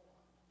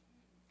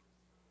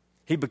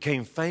 He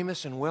became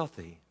famous and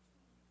wealthy.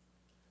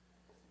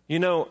 You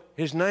know,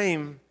 his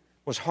name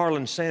was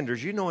Harlan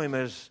Sanders. You know him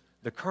as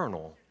the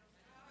Colonel.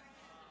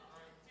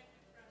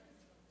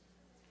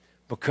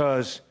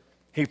 Because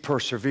he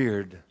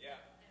persevered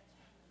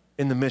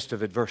in the midst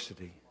of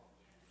adversity.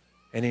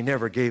 And he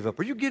never gave up.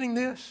 Are you getting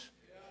this?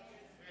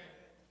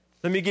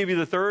 Let me give you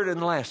the third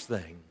and last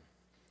thing.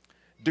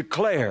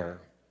 Declare.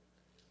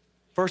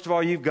 First of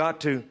all, you've got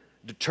to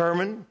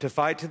determine to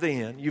fight to the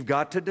end. You've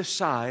got to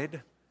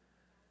decide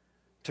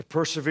to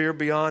persevere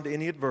beyond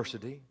any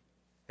adversity.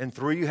 And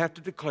 3, you have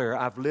to declare,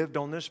 I've lived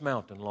on this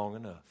mountain long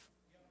enough.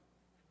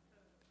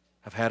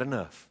 I've had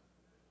enough.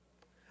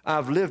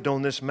 I've lived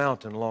on this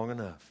mountain long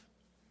enough.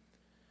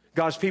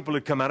 God's people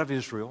had come out of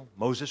Israel.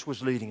 Moses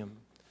was leading them.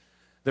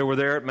 They were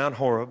there at Mount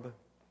Horeb,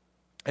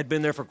 had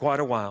been there for quite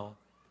a while.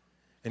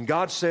 And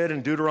God said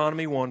in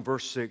Deuteronomy 1,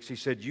 verse 6, He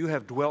said, you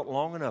have dwelt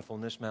long enough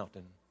on this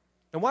mountain.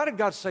 And why did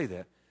God say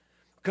that?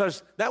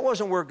 Because that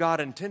wasn't where God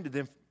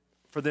intended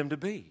for them to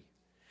be.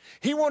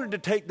 He wanted to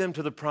take them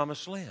to the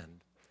promised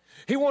land.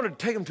 He wanted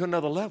to take them to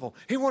another level.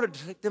 He wanted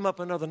to take them up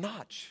another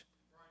notch.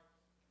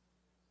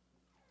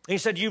 He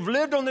said, you've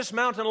lived on this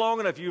mountain long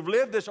enough. You've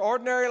lived this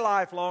ordinary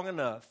life long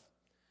enough.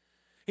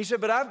 He said,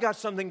 but I've got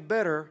something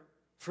better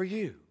for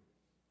you.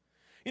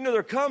 You know,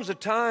 there comes a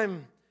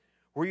time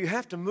where you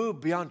have to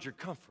move beyond your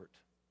comfort.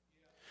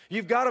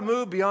 You've got to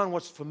move beyond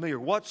what's familiar,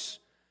 what's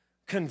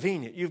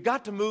convenient. You've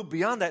got to move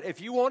beyond that if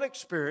you want to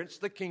experience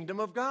the kingdom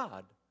of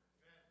God.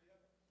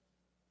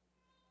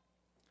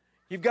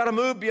 You've got to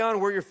move beyond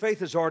where your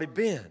faith has already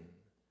been.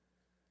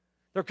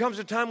 There comes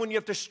a time when you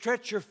have to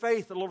stretch your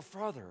faith a little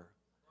farther.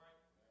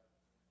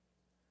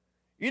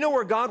 You know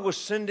where God was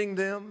sending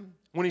them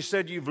when He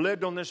said, you've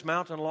lived on this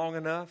mountain long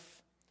enough?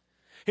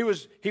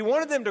 He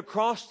wanted them to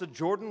cross the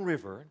Jordan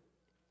River,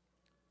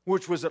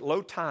 which was at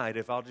low tide,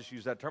 if I'll just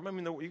use that term. I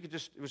mean,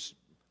 it was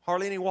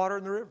hardly any water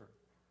in the river.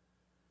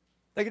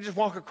 They could just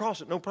walk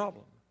across it, no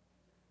problem.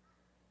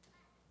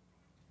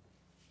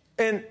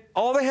 And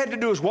all they had to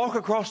do was walk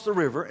across the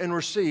river and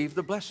receive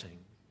the blessing.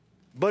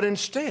 But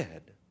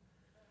instead,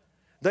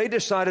 they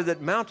decided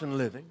that mountain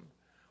living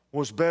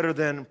was better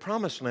than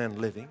promised land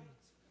living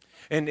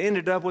and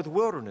ended up with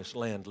wilderness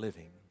land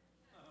living.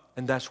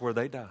 And that's where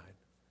they died.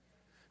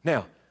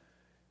 Now,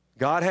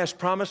 God has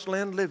promised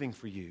land living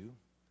for you.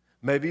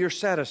 Maybe you're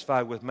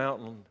satisfied with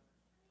mountain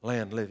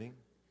land living,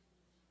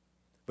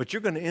 but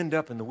you're going to end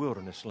up in the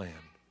wilderness land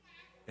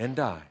and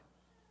die,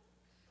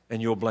 and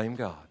you'll blame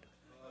God.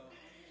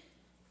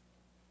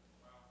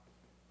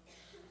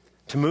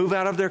 To move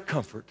out of their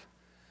comfort,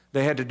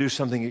 they had to do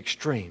something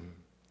extreme.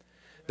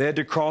 They had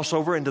to cross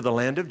over into the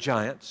land of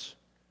giants,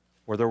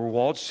 where there were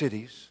walled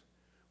cities,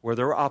 where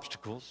there were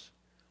obstacles,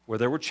 where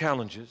there were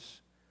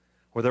challenges,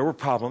 where there were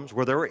problems,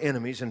 where there were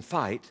enemies, and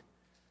fight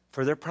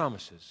for their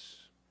promises.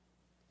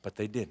 But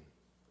they didn't.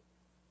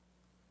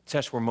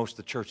 That's where most of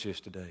the church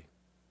is today.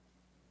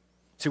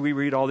 See, we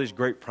read all these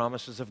great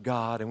promises of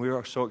God, and we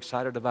are so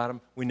excited about them.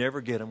 We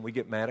never get them. We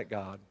get mad at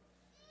God.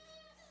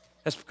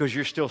 That's because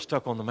you're still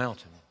stuck on the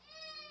mountain.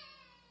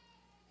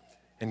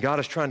 And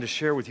God is trying to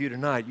share with you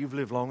tonight, you've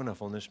lived long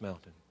enough on this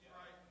mountain.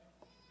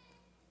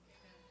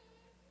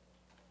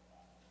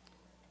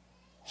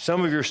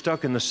 Some of you are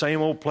stuck in the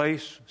same old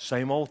place,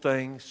 same old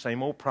things,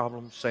 same old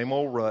problems, same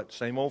old rut,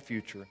 same old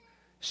future,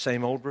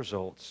 same old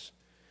results.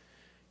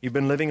 You've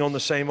been living on the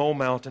same old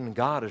mountain, and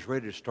God is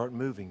ready to start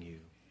moving you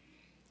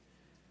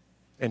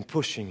and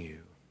pushing you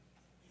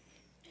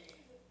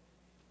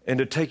and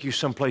to take you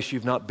someplace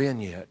you've not been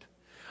yet.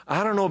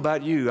 I don't know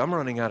about you. I'm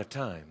running out of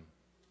time.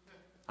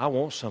 I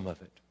want some of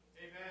it.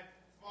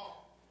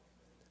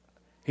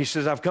 He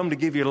says, I've come to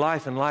give you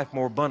life and life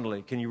more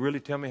abundantly. Can you really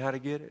tell me how to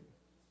get it?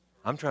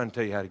 I'm trying to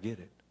tell you how to get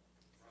it.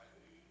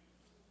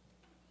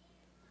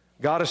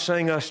 God is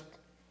saying us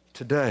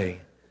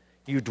today,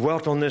 you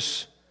dwelt on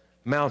this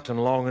mountain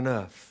long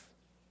enough,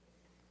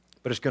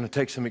 but it's going to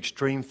take some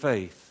extreme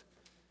faith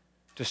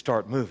to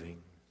start moving.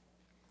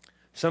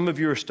 Some of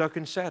you are stuck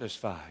and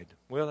satisfied.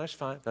 Well, that's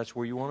fine. If that's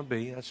where you want to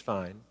be. That's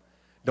fine.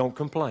 Don't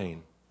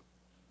complain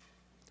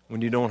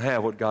when you don't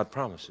have what God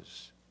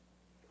promises.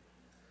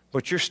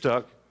 But you're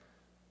stuck.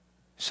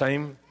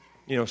 Same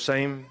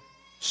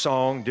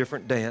song,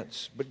 different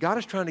dance. But God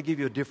is trying to give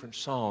you a different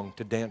song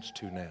to dance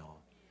to now.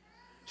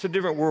 It's a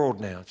different world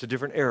now. It's a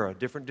different era,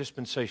 different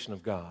dispensation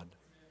of God.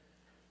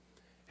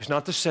 It's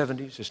not the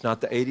 70s. It's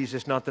not the 80s.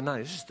 It's not the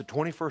 90s. This is the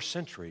 21st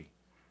century.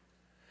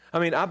 I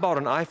mean, I bought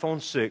an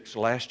iPhone 6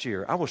 last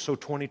year. I was so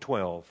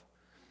 2012.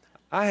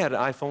 I had an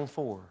iPhone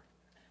 4.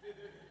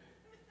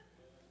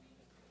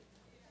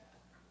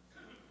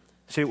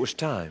 See, it was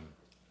time.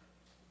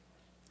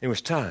 It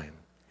was time.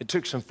 It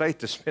took some faith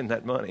to spend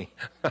that money.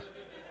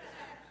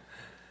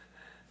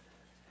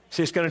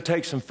 See, it's going to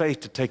take some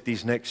faith to take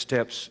these next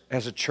steps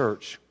as a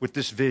church with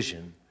this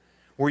vision,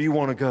 where you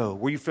want to go,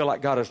 where you feel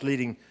like God is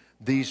leading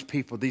these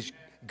people, these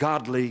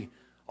godly,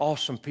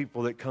 awesome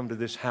people that come to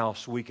this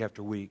house week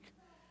after week,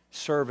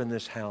 serve in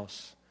this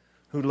house,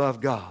 who love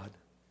God.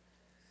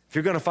 If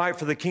you're going to fight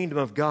for the kingdom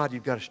of God,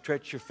 you've got to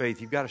stretch your faith.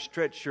 You've got to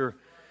stretch your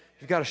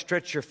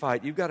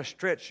fight. You've got to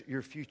stretch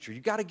your future.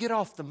 You've got to get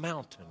off the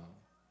mountain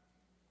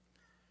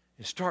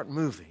and start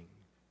moving.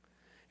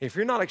 If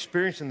you're not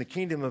experiencing the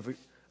kingdom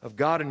of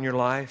God in your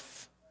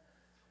life,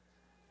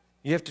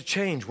 you have to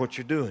change what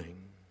you're doing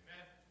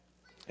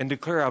and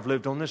declare, I've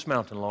lived on this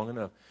mountain long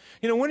enough.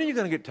 You know, when are you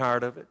going to get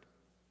tired of it?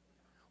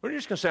 When are you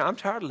just going to say, I'm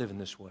tired of living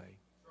this way?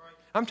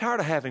 I'm tired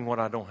of having what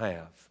I don't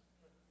have.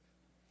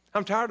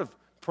 I'm tired of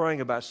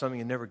praying about something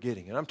and never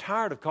getting it. I'm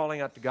tired of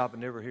calling out to God but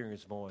never hearing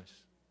His voice.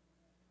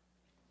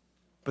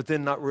 But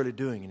then not really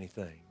doing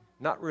anything,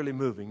 not really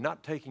moving,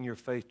 not taking your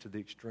faith to the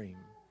extreme.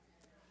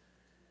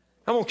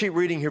 I'm going to keep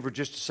reading here for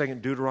just a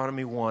second,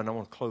 Deuteronomy 1. I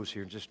want to close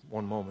here in just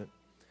one moment.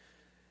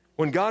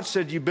 When God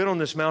said, you've been on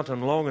this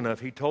mountain long enough,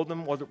 He told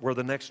them where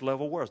the next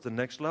level was. The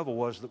next level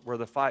was where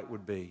the fight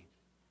would be.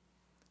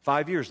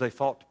 5 years they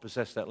fought to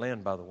possess that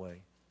land, by the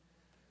way.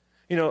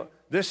 You know,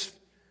 this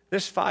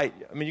fight,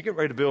 I mean, you get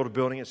ready to build a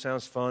building. It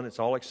sounds fun. It's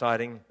all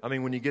exciting. I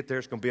mean, when you get there,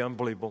 it's going to be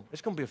unbelievable.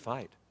 It's going to be a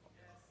fight.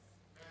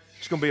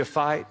 It's going to be a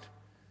fight.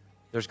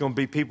 There's going to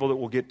be people that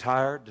will get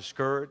tired,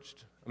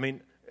 discouraged. I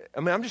mean,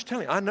 I'm just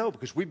telling you, I know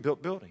because we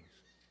built buildings.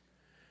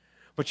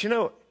 But you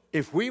know,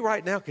 if we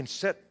right now can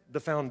set the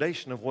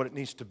foundation of what it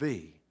needs to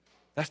be,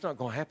 that's not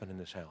going to happen in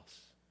this house.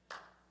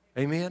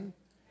 Amen?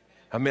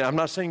 I mean, I'm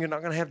not saying you're not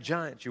going to have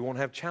giants. You won't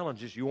have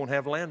challenges. You won't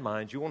have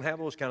landmines. You won't have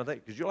those kind of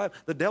things. Because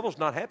the devil's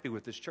not happy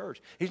with this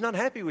church. He's not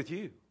happy with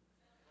you.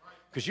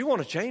 Because you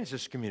want to change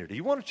this community.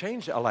 You want to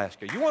change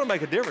Alaska. You want to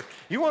make a difference.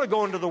 You want to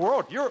go into the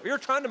world. You're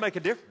trying to make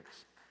a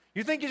difference.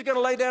 You think he's going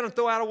to lay down and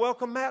throw out a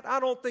welcome mat? I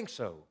don't think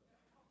so.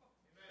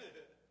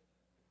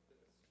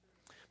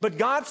 But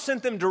God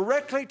sent them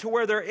directly to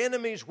where their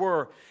enemies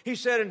were. He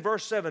said in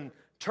verse 7,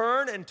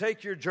 turn and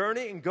take your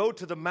journey and go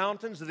to the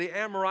mountains of the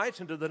Amorites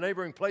and to the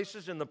neighboring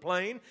places in the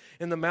plain,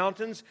 in the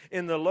mountains,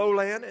 in the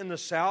lowland, in the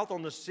south,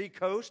 on the sea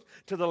coast,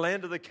 to the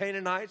land of the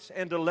Canaanites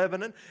and to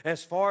Lebanon,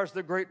 as far as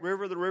the great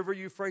river, the river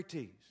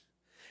Euphrates.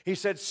 He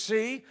said,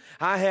 see,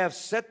 I have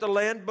set the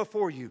land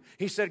before you.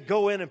 He said,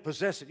 go in and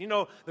possess it. You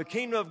know, the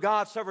kingdom of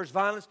God suffers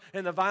violence,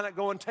 and the violent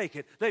go and take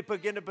it. They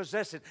begin to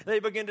possess it. They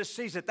begin to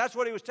seize it. That's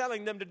what He was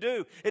telling them to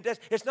do.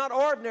 It's not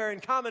ordinary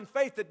and common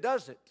faith that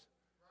does it.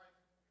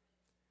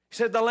 He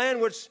said, the land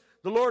which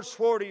the Lord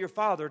swore to your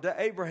father, to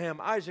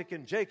Abraham, Isaac,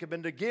 and Jacob,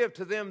 and to give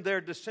to them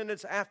their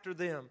descendants after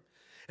them.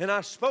 And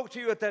I spoke to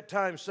you at that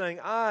time, saying,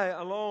 I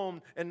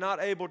alone am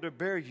not able to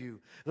bear you.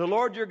 The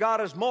Lord your God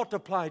has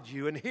multiplied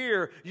you, and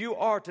here you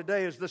are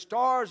today as the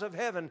stars of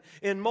heaven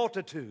in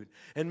multitude.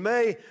 And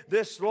may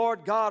this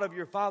Lord God of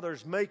your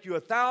fathers make you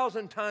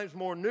 1,000 times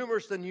more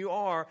numerous than you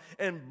are,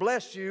 and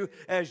bless you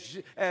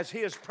as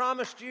He has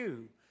promised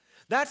you.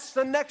 That's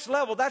the next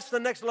level. That's the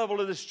next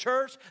level of this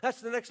church.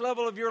 That's the next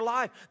level of your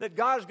life, that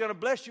God is going to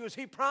bless you as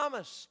He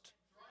promised.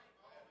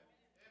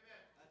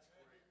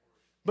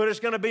 But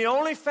it's going to be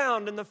only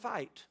found in the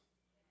fight.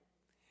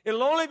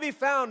 It'll only be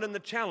found in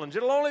the challenge.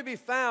 It'll only be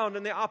found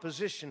in the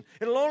opposition.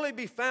 It'll only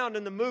be found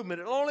in the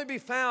movement. It'll only be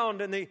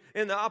found in the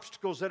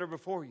obstacles that are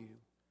before you.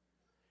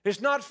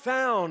 It's not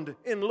found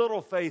in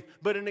little faith,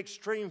 but in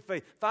extreme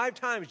faith. 5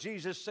 times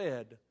Jesus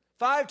said,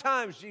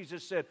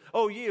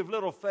 oh, ye of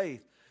little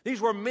faith.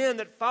 These were men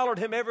that followed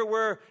Him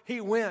everywhere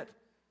He went,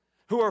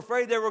 who were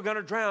afraid they were going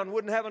to drown,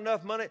 wouldn't have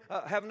enough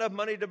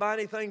money to buy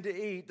anything to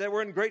eat. They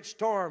were in great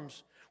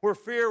storms where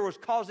fear was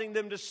causing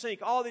them to sink.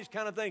 All these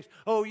kind of things.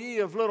 Oh, ye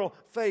of little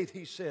faith,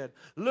 He said.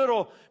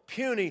 Little,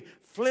 puny,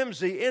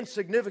 flimsy,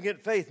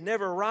 insignificant faith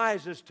never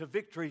rises to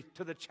victory,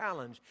 to the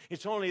challenge.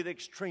 It's only the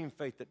extreme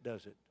faith that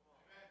does it.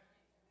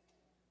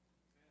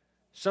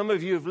 Some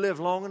of you have lived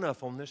long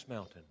enough on this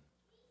mountain.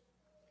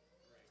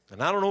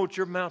 And I don't know what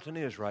your mountain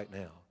is right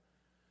now.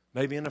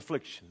 Maybe an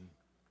affliction.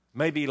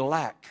 Maybe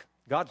lack.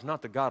 God's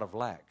not the God of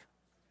lack.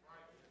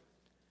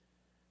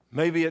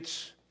 Maybe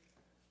it's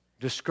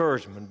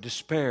discouragement,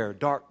 despair,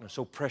 darkness,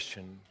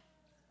 oppression.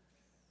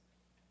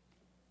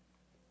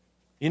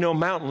 You know,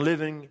 mountain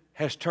living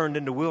has turned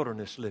into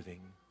wilderness living.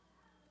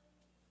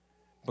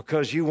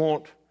 because you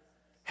won't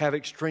have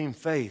extreme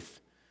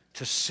faith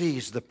to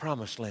seize the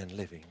promised land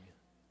living.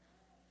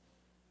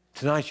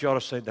 Tonight you ought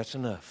to say, that's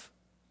enough.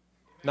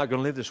 I'm not going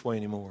to live this way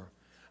anymore.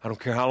 I don't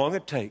care how long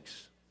it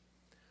takes.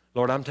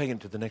 Lord, I'm taking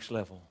it to the next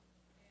level.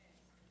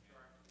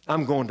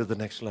 I'm going to the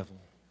next level.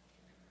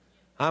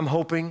 I'm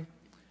hoping,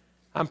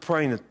 I'm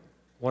praying that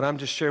what I'm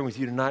just sharing with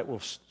you tonight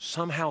will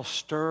somehow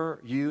stir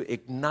you,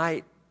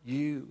 ignite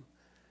you,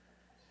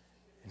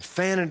 and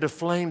fan into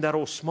flame that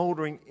old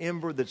smoldering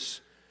ember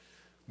that's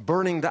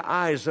burning the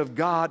eyes of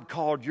God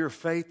called your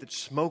faith, that's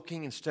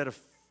smoking instead of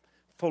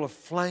full of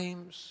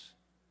flames.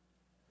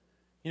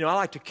 You know, I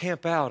like to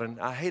camp out, and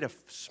I hate a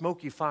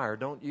smoky fire,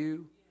 don't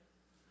you?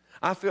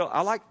 I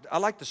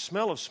like the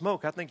smell of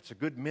smoke. I think it's a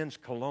good men's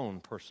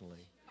cologne,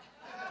 personally.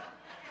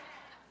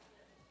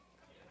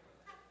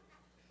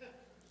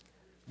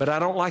 But I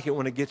don't like it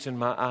when it gets in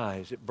my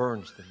eyes. It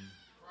burns them.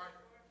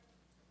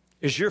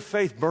 Is your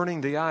faith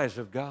burning the eyes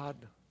of God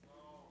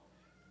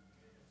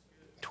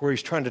to where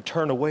He's trying to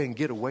turn away and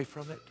get away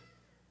from it?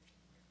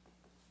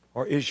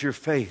 Or is your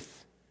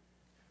faith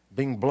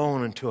being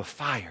blown into a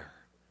fire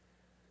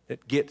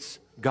that gets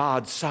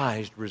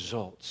God-sized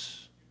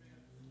results?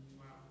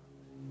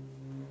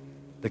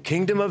 The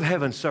kingdom of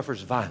heaven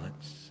suffers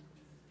violence,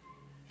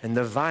 and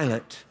the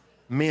violent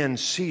men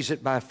seize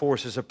it by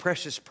force as a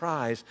precious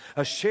prize.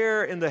 A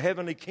share in the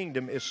heavenly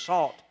kingdom is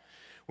sought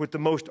with the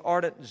most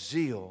ardent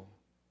zeal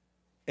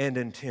and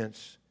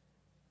intense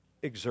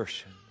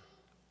exertion.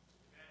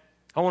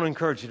 I want to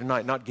encourage you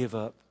tonight, not give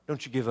up.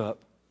 Don't you give up.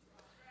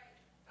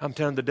 I'm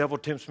telling you, the devil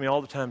tempts me all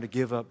the time to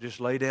give up.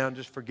 Just lay down,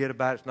 just forget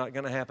about it. It's not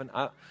going to happen.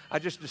 I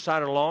just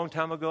decided a long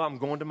time ago I'm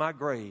going to my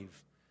grave.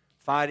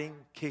 Fighting,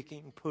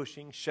 kicking,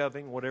 pushing,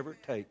 shoving, whatever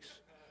it takes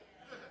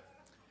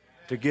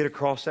to get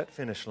across that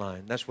finish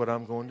line. That's what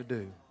I'm going to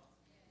do.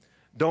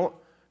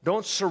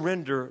 Don't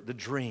surrender the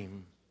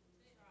dream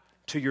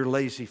to your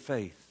lazy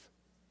faith,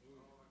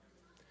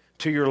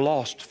 to your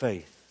lost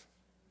faith,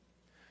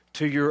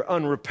 to your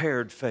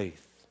unrepaired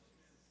faith.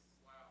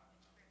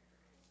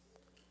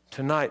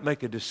 Tonight,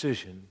 make a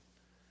decision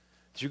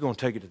that you're going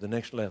to take it to the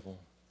next level.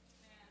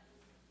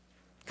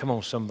 Come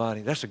on,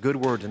 somebody. That's a good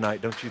word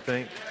tonight, don't you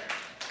think?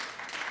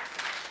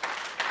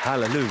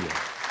 Hallelujah.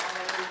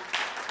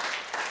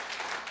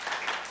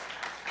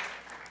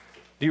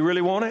 Do you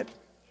really want it?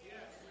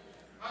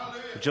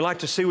 Would you like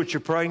to see what you're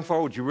praying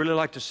for? Would you really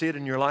like to see it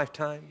in your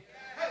lifetime?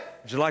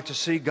 Would you like to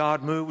see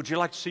God move? Would you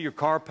like to see your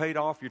car paid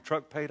off, your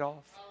truck paid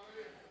off?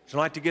 Would you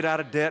like to get out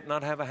of debt and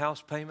not have a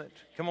house payment?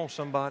 Come on,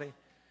 somebody.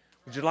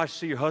 Would you like to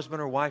see your husband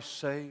or wife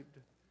saved?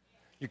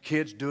 Your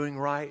kids doing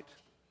right,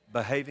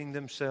 behaving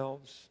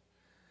themselves?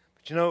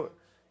 But you know,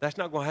 that's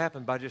not going to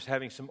happen by just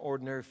having some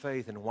ordinary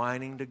faith and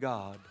whining to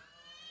God.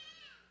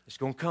 It's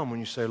going to come when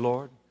you say,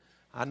 Lord,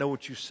 I know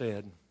what you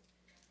said,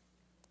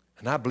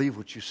 and I believe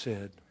what you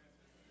said,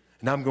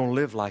 and I'm going to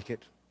live like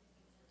it.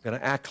 I'm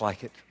going to act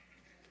like it.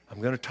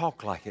 I'm going to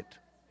talk like it,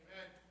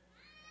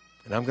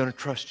 and I'm going to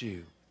trust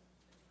you.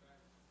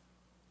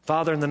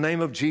 Father, in the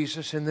name of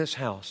Jesus in this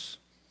house,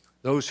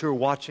 those who are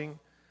watching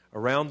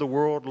around the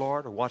world,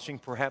 Lord, or watching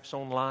perhaps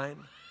online,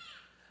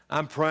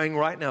 I'm praying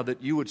right now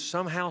that you would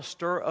somehow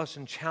stir us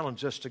and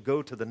challenge us to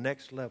go to the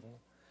next level.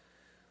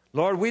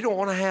 Lord, we don't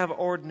want to have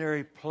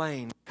ordinary,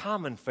 plain,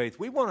 common faith.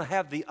 We want to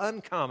have the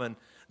uncommon,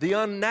 the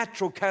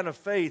unnatural kind of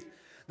faith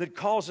that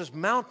causes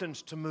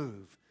mountains to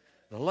move,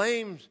 the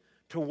lame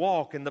to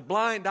walk, and the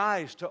blind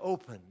eyes to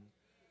open.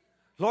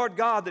 Lord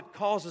God, that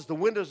causes the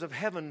windows of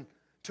heaven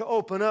to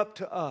open up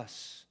to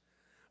us.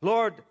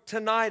 Lord,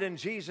 tonight in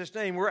Jesus'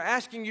 name, we're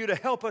asking you to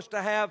help us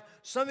to have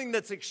something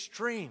that's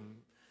extreme,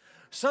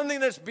 something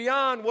that's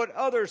beyond what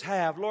others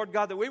have, Lord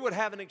God, that we would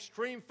have an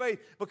extreme faith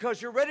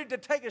because you're ready to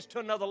take us to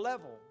another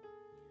level.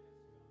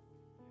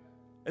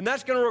 And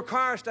that's going to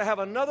require us to have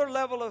another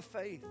level of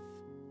faith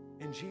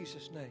in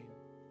Jesus' name.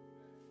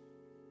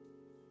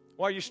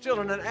 While you're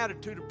still in an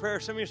attitude of prayer,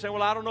 some of you say,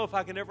 well, I don't know if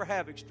I can ever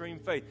have extreme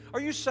faith.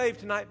 Are you saved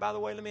tonight, by the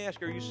way? Let me ask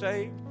you, are you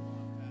saved?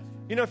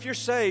 You know, if you're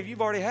saved,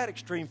 you've already had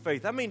extreme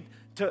faith. I mean,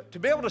 to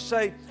be able to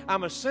say,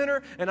 I'm a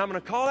sinner, and I'm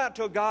going to call out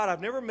to a God I've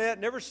never met,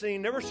 never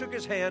seen, never shook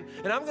his hand,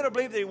 and I'm going to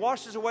believe that he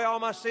washes away all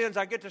my sins,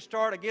 I get to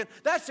start again.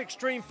 That's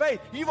extreme faith.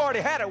 You've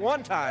already had it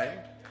one time.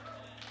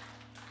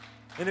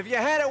 And if you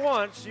had it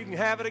once, you can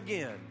have it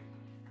again.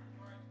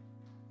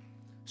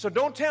 So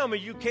don't tell me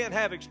you can't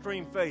have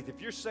extreme faith.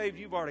 If you're saved,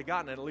 you've already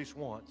gotten it at least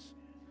once.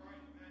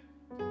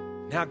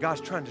 Now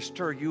God's trying to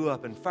stir you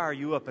up and fire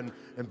you up and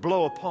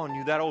blow upon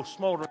you that old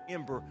smoldering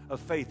ember of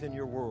faith in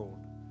your world.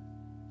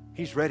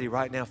 He's ready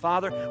right now.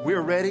 Father,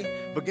 we're ready.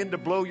 Begin to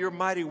blow your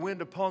mighty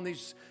wind upon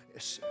these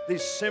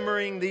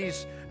simmering,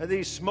 these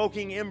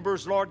smoking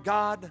embers, Lord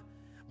God.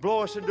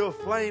 Blow us into a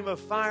flame of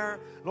fire,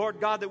 Lord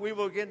God, that we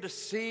will begin to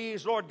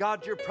seize, Lord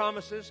God, your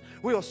promises.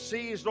 We'll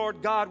seize,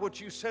 Lord God,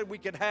 what you said we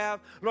could have.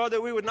 Lord,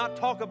 that we would not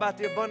talk about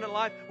the abundant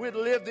life. We'd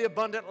live the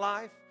abundant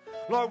life.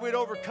 Lord, we'd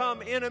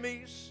overcome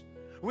enemies.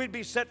 We'd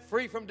be set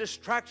free from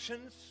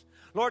distractions.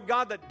 Lord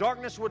God, that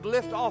darkness would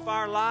lift off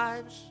our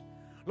lives.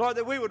 Lord,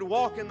 that we would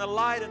walk in the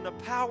light and the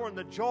power and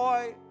the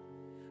joy.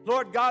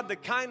 Lord God, the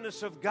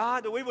kindness of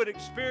God, that we would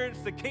experience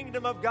the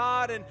kingdom of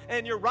God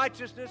and your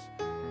righteousness,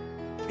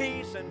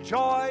 peace and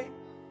joy.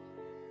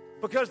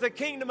 Because the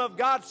kingdom of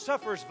God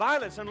suffers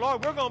violence. And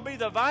Lord, we're going to be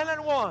the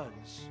violent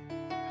ones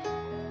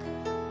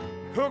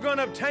who are going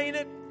to obtain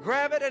it,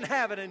 grab it, and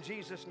have it in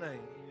Jesus' name.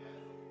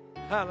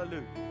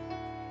 Hallelujah.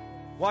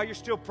 While you're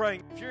still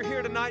praying, if you're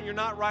here tonight and you're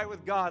not right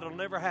with God, it'll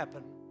never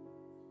happen.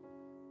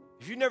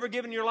 If you've never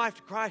given your life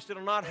to Christ,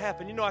 it'll not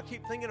happen. You know, I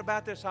keep thinking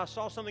about this. I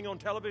saw something on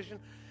television,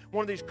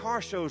 one of these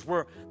car shows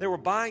where they were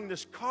buying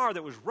this car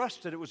that was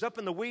rusted. It was up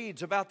in the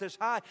weeds about this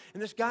high.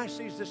 And this guy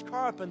sees this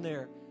car up in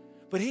there.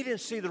 But he didn't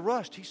see the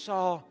rust. He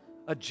saw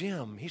a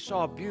gem. He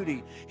saw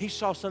beauty. He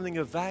saw something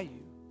of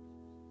value.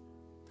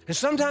 And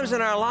sometimes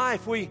in our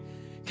life, we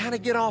kind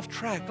of get off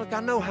track. Look,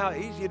 I know how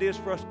easy it is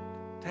for us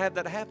to have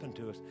that happen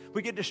to us.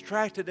 We get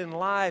distracted in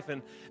life,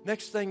 and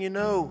next thing you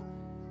know,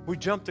 we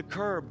jump the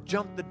curb,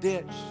 jump the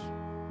ditch.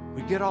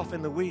 We get off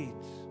in the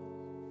weeds.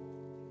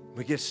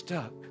 We get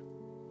stuck.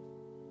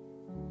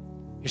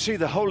 You see,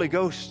 the Holy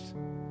Ghost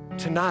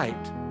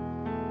tonight,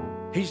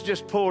 He's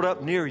just pulled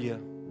up near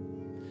you.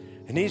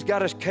 And He's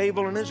got His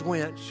cable and His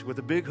winch with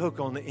a big hook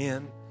on the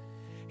end.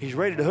 He's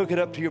ready to hook it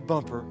up to your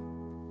bumper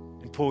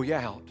and pull you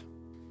out.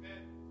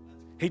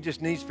 He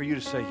just needs for you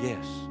to say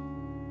yes.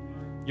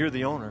 You're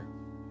the owner.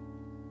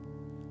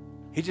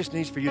 He just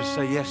needs for you to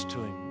say yes to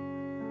Him.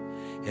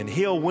 And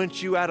He'll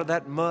winch you out of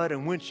that mud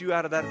and winch you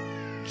out of that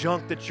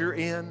junk that you're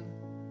in.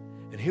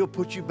 And He'll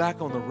put you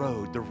back on the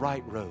road, the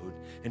right road,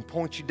 and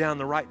point you down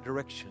the right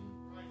direction.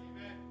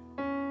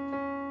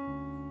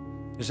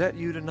 Is that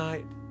you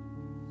tonight?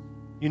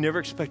 You never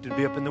expected to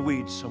be up in the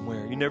weeds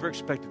somewhere. You never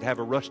expected to have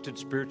a rusted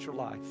spiritual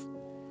life.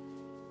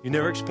 You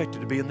never expected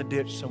to be in the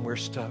ditch somewhere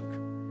stuck.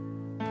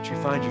 But you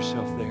find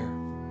yourself there.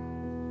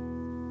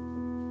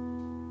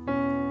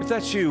 If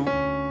that's you,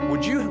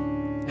 would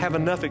you have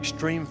enough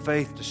extreme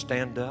faith to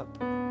stand up?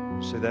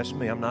 Say, that's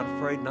me. I'm not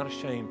afraid, not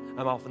ashamed.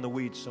 I'm off in the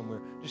weeds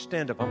somewhere. Just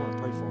stand up. I want to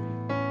pray for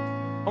you.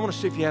 I want to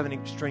see if you have any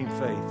extreme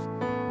faith.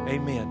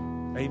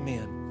 Amen.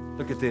 Amen.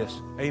 Look at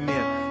this.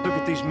 Amen. Look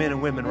at these men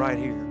and women right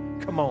here.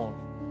 Come on.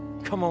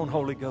 Come on,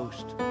 Holy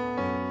Ghost.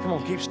 Come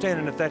on, keep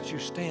standing if that's you.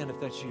 Stand if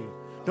that's you.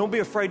 Don't be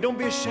afraid. Don't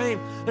be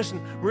ashamed.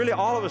 Listen, really,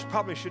 all of us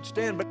probably should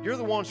stand, but you're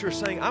the ones who are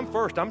saying, I'm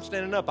first. I'm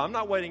standing up. I'm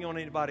not waiting on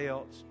anybody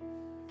else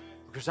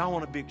because I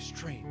want to be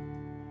extreme.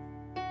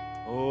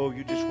 Oh,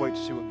 you just wait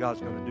to see what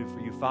God's going to do for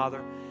you.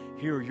 Father,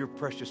 here are your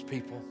precious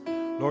people.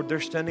 Lord, they're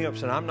standing up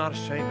saying, I'm not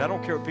ashamed. I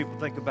don't care what people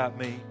think about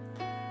me.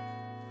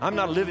 I'm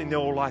not living the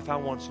old life I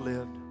once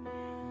lived.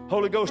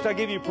 Holy Ghost, I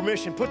give you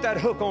permission. Put that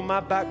hook on my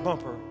back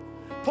bumper.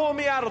 Pull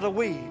me out of the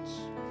weeds.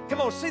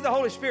 Come on, see the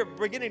Holy Spirit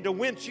beginning to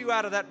winch you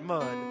out of that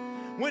mud,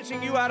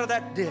 winching you out of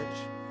that ditch,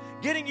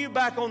 getting you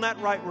back on that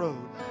right road.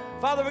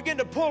 Father, begin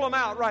to pull them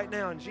out right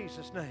now in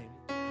Jesus' name.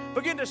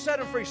 Begin to set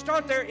them free.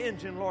 Start their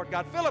engine, Lord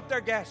God. Fill up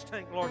their gas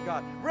tank, Lord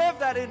God. Rev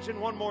that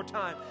engine one more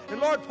time. And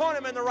Lord, point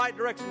them in the right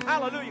direction.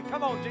 Hallelujah.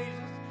 Come on, Jesus.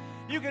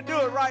 You can do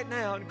it right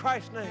now in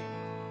Christ's name.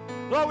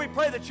 Lord, we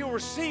pray that you'll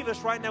receive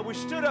us right now. We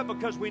stood up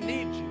because we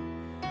need you.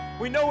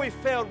 We know we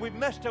failed. We've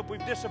messed up.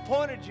 We've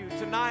disappointed you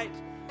tonight.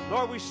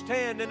 Lord, we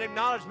stand in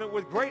acknowledgement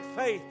with great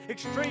faith,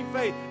 extreme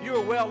faith. You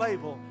are well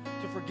able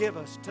to forgive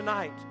us.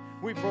 Tonight,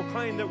 we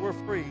proclaim that we're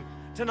free.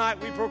 Tonight,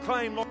 we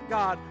proclaim, Lord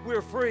God,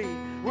 we're free.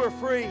 We're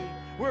free.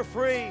 We're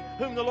free.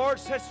 Whom the Lord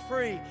sets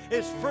free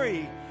is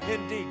free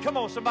indeed. Come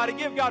on, somebody,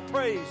 give God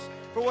praise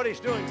for what He's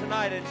doing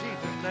tonight in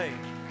Jesus' name.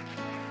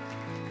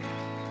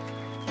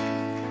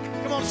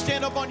 Come on,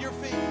 stand up on your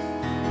feet.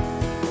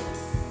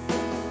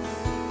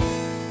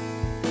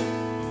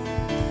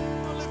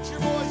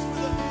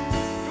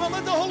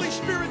 Let the Holy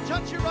Spirit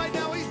touch you right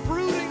now. He's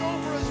brooding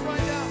over us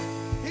right now.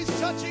 He's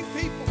touching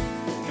people.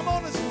 Come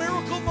on, it's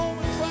miracle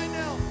moments right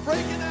now.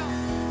 Breaking out.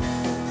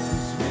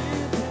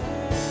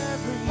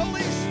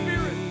 Holy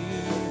Spirit,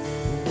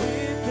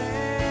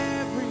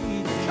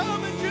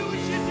 come and do what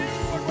you did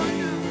for right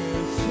now.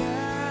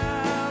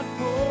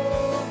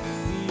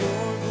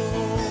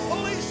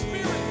 Holy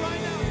Spirit,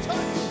 right now,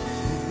 touch.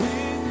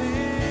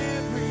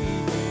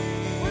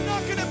 We're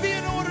not going to be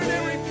an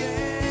ordinary people.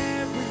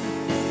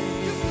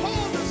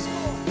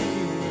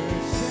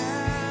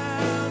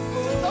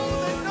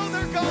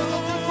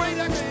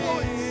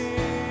 Exploits.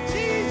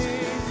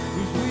 Jesus.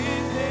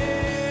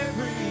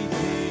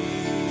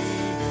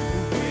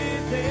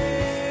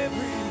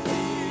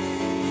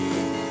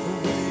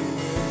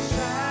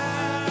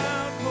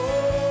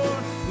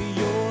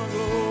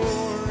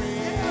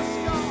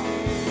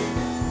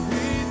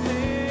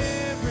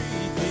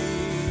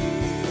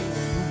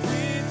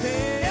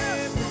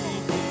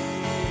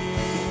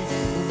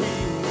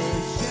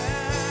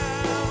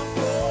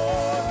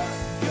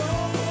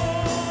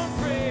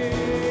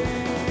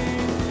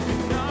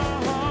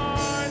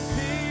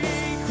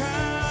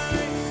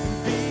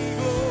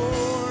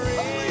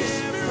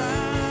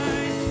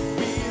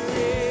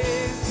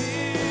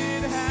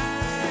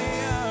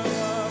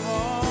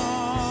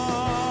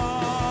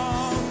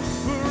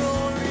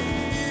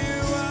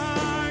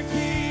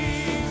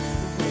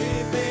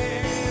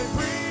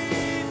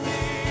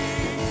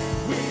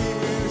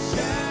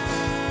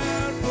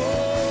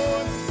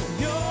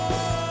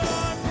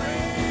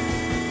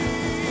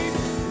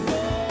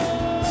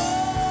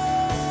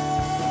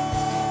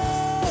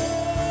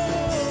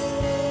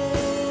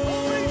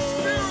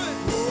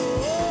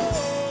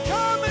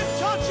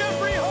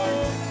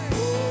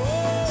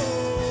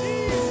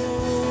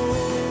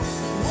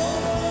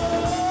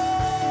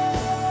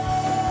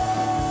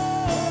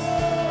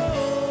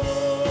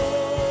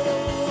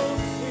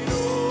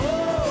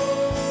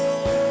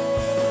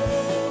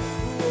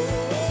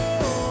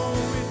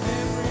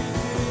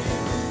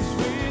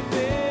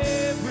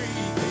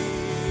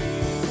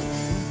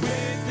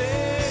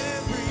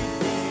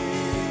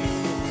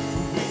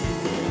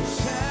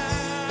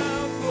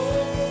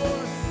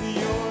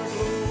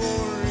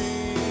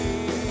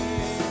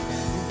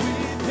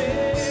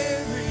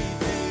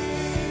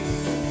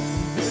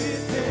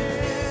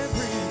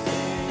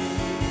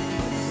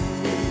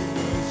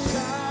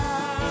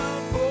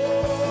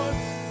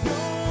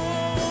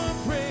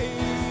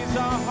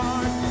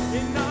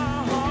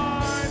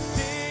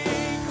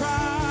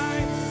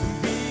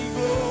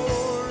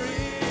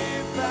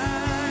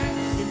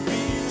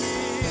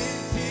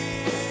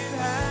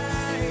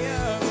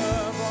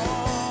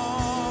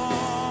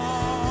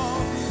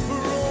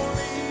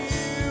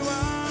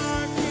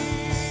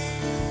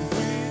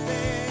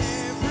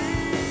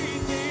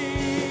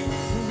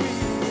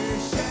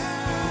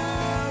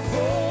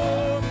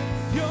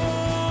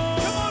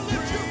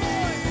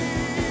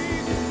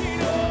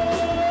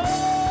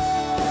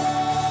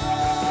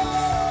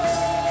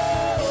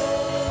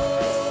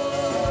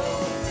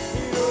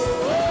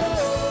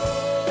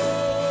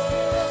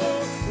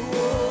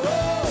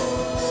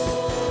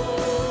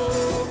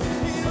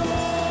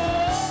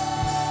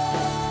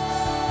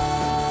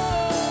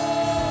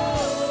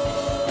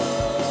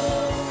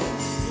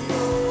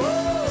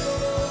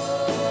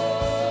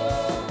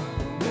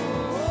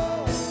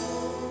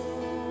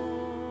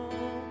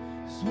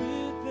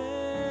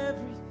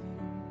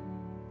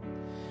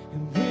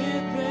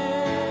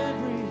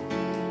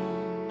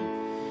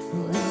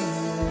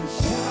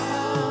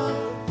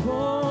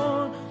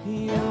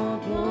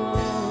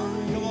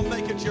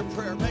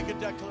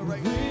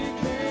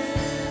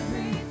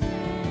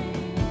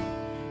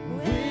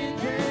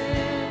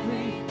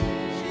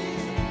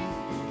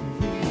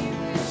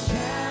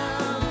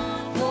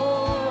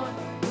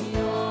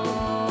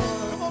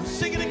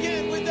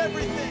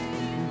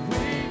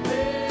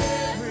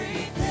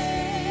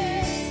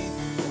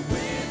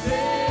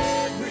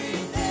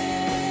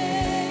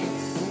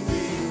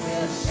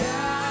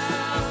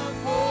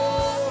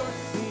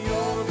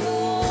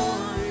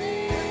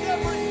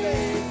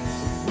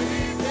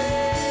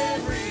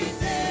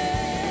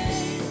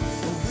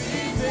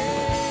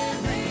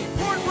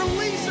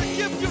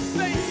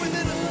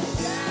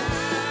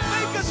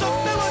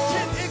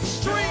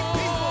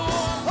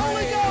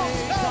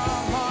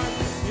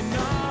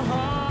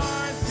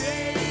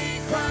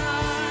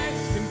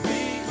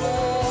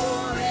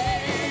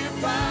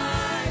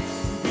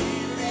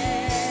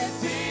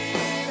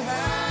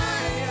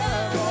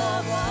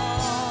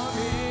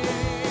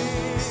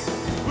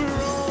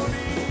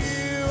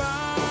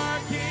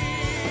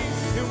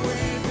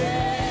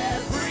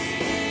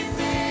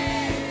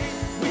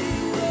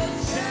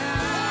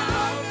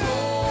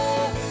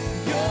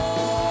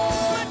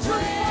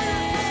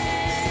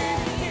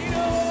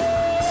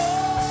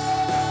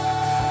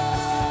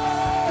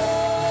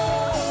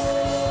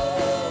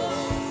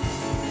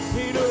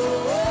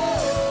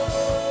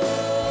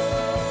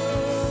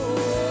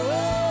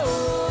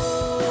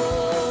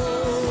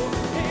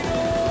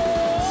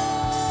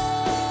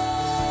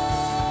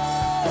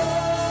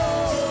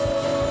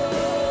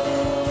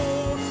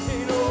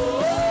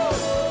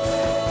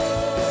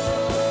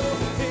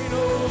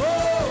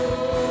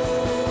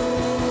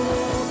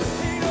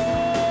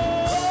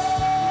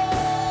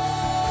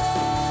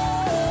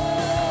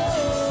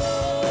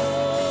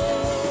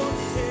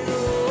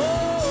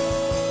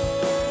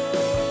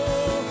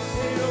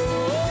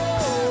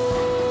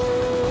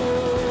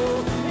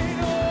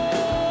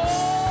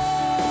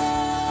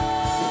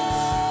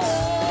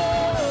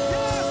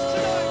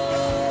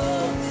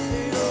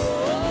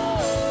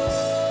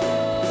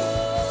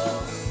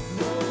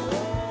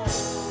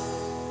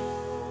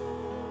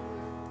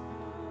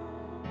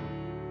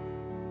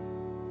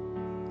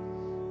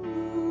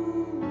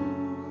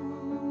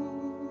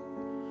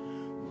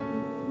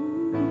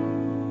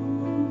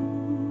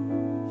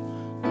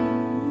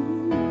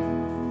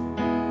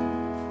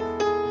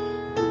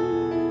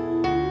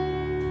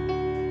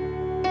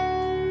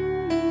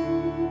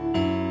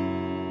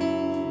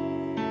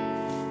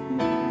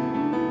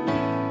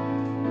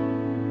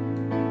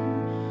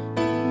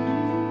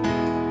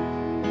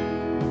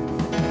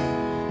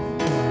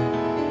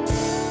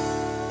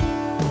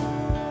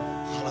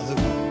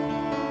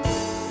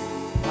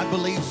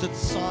 said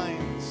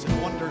signs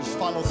and wonders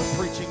follow the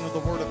preaching of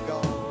the Word of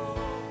God.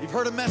 You've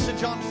heard a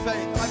message on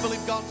faith. I believe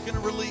God's going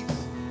to release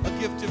a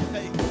gift of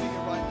faith to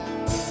you right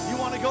now. You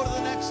want to go to the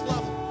next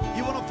level.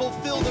 You want to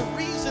fulfill the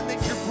reason that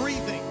you're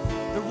breathing,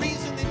 the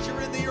reason that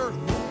you're in the earth.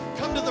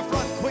 Come to the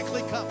front.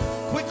 Quickly come.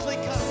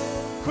 Quickly come.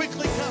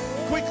 Quickly come.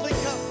 Quickly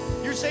come.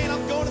 You're saying,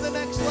 I'm going to the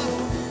next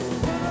level.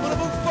 I'm going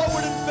to move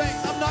forward in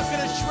faith. I'm not going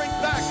to shrink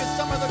back as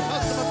some other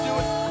custom of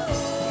doing.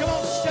 Come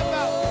on, step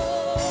out.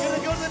 You're going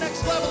to go to the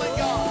next level in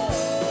God.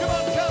 Come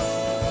on, come.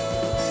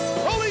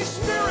 Holy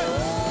Spirit.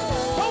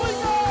 Holy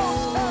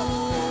Ghost, come.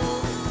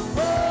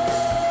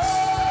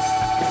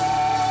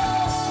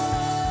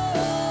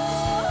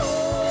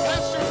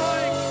 Pastor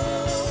Mike,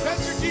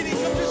 Pastor Jeannie,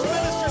 come just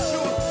minister to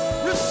him.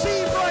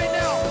 Receive right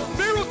now.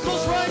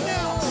 Miracles right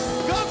now.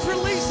 God's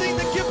releasing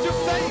the gift of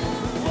faith.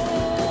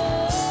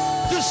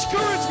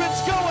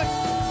 Discouragement's going.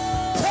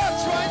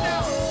 Touch right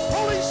now.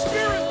 Holy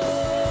Spirit,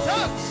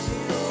 touch.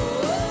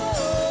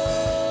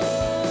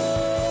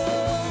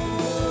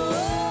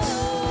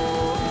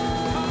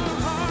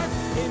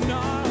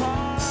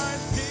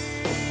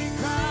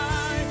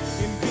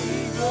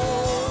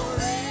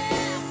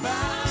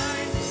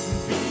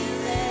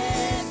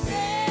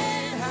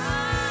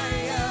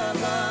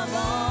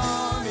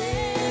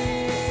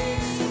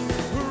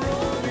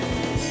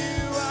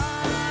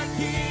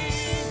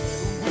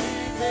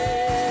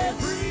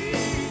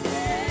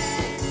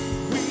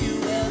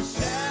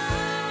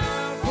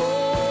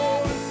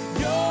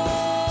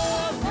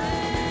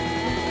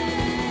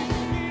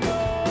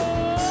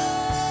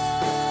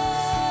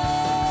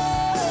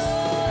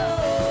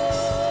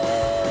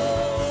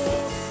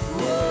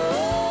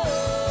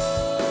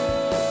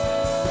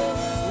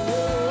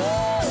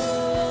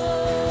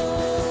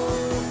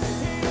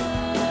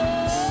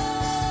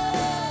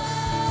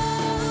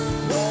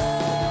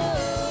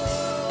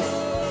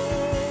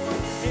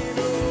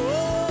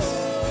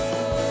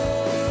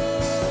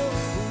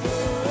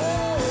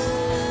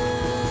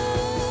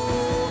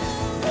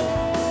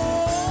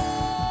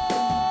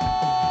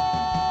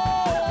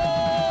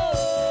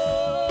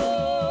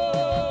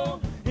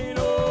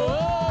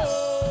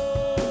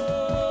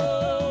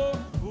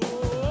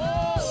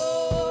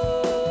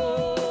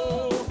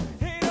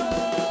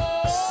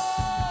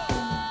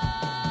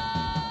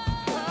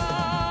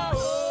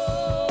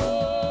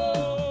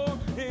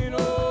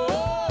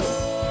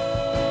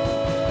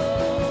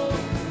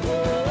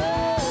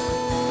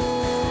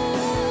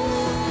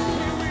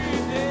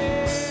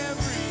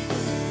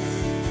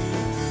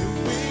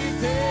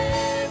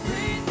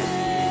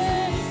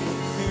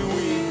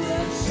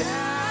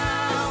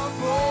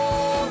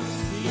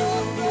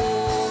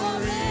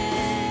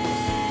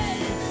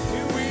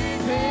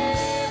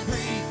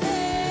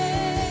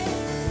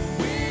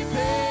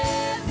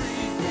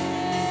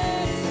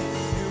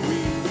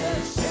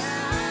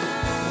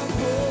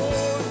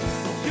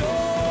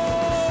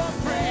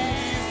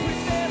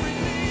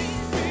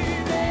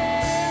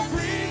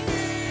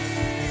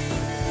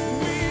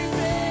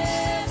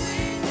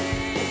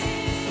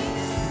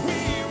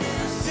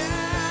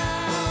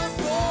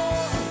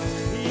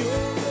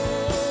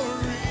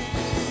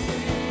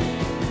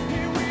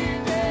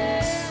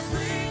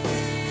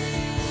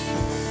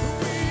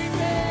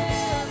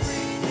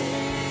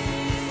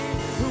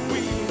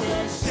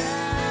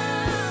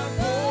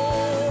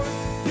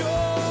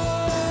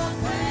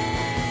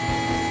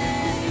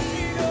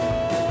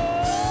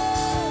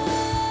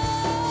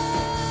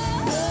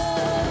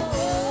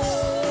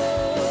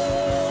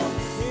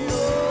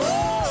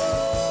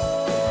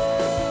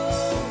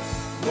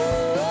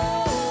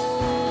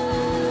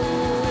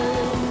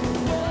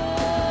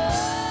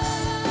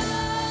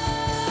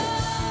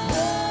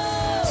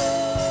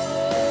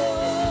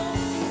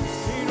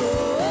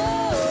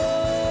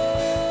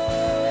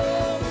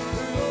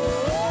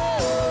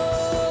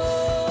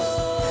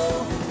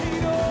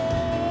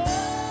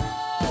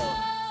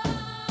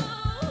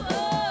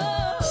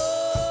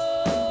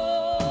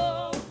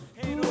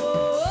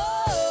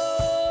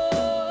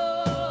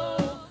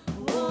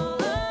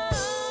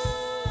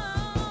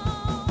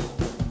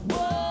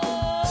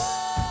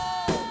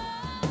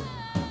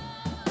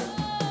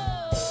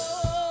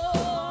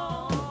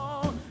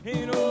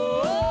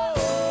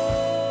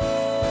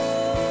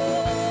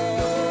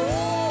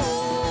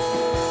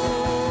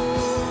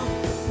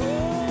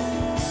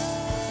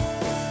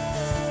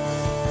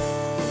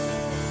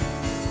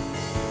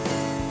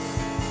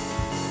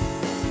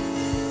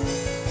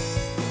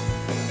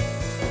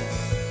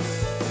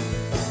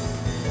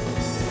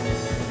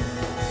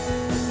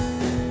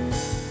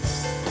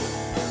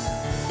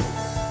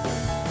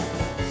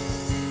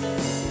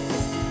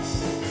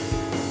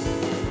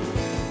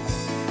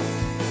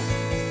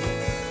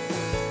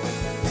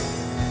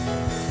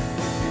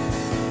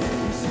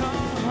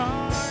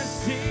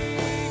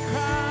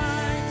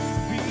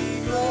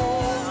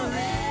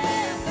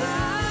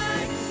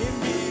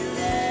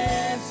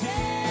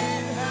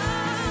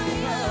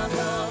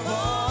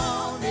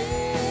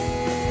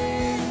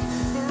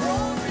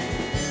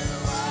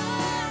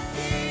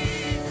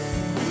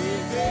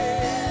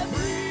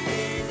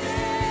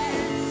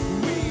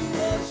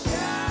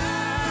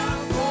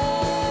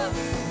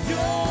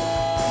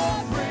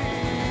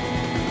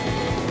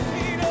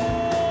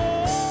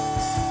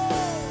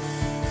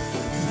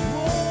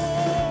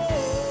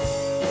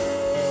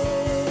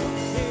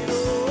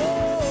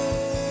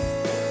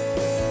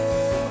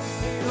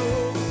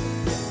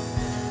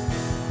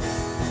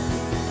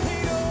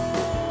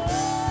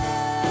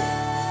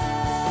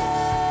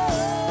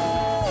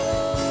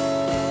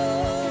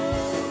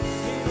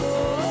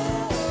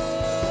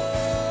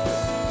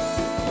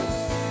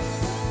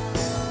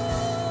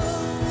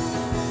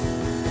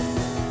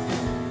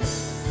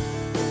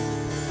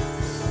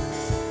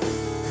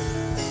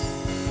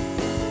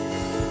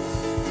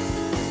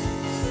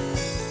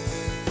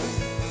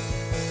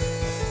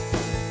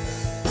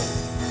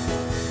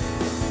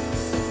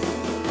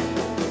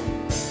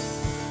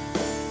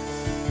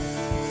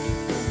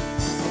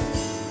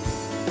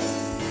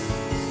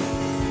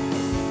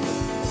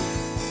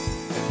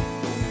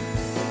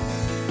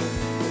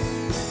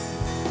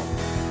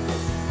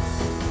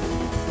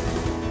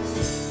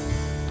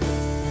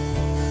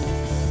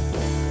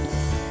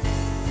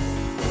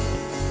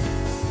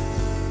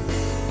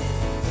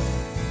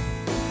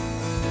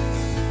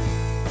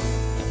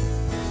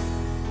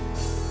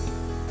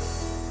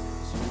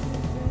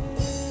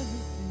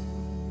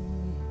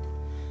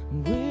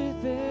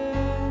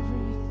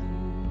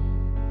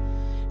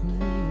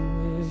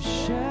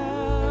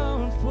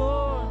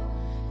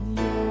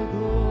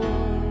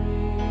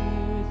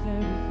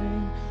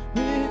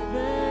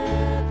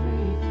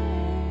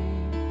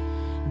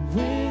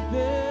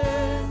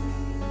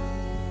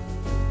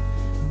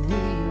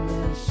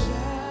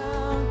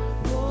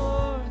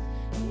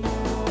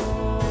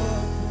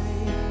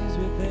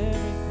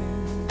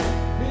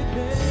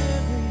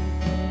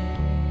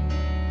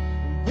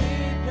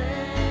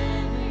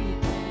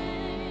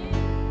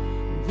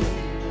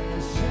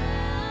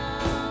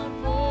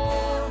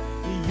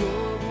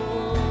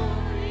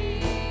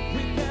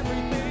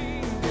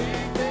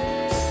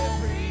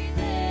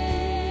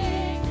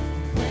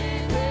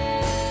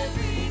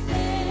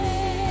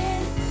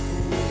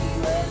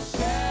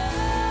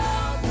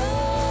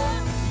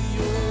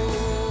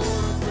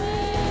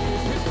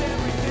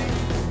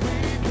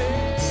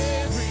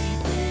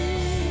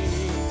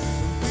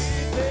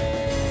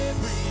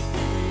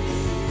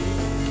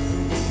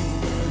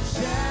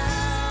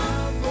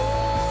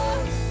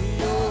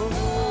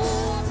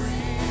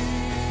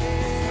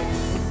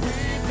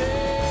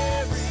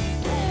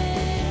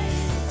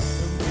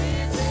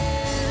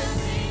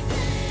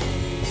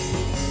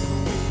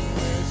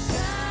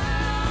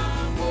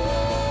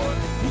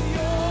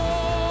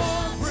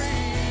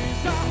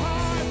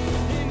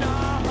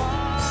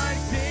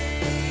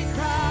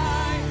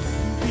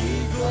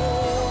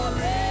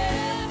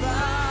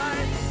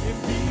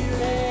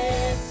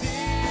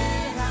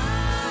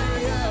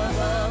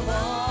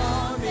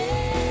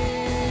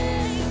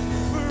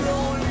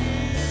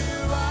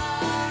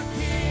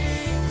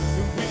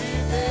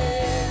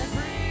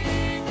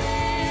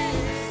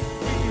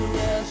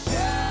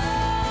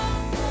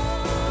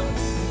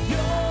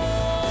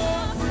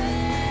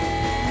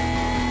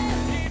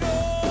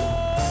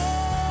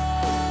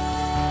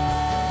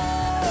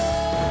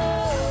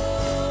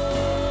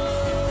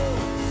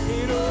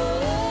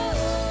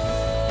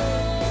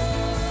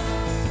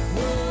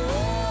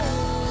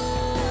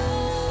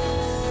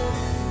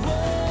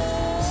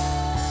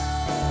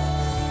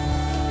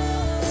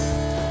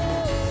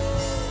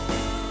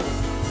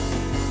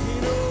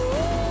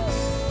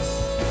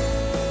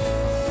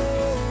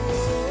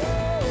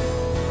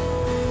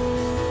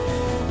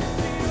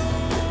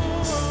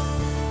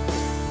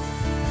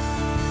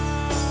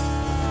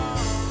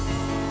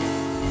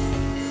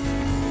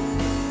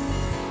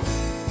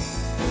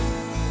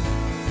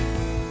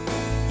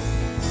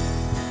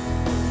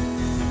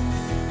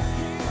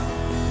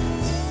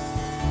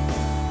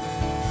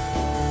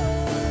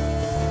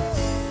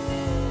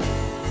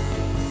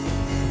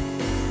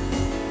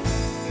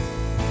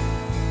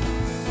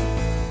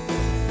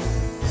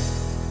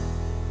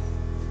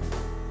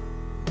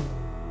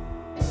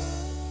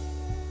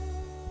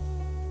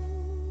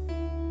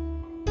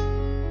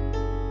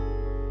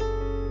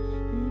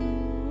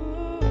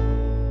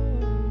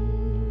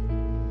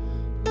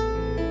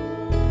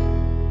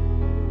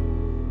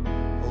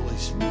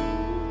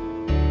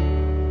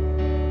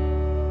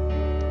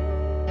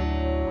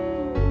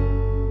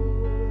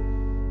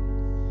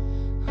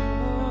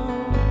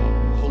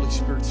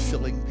 Spirit's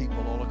filling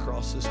people all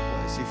across this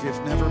place. If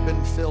you've never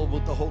been filled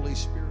with the Holy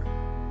Spirit,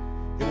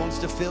 He wants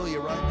to fill you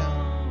right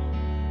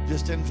now.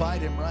 Just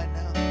invite Him right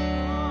now.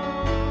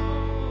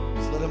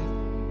 Just let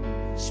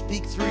Him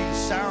speak through you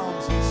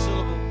sounds and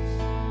syllables.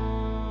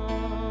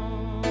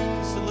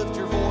 Just to lift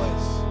your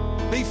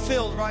voice. Be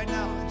filled right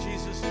now in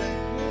Jesus'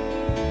 name.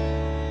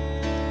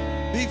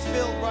 Be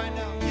filled right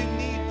now. You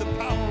need the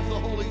power of the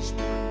Holy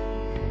Spirit.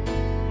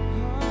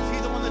 See,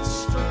 the one that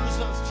stirs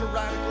us to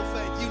radical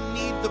faith. You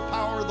need the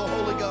power of the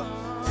Holy Ghost.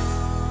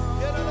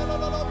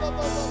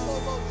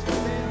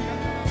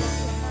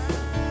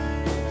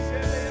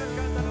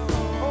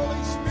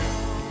 Holy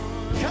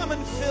Spirit, come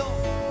and fill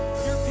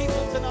your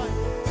people tonight.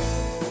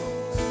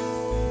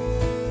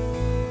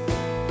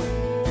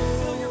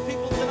 Fill your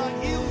people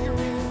tonight. Heal your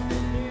people.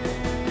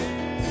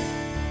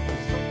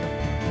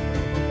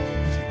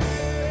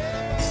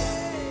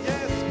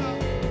 Yes, God.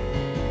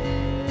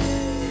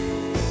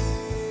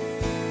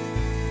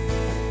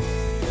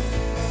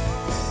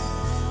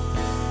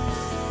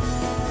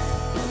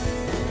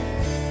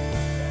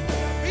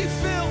 Be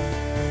filled,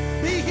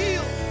 be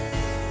healed,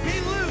 be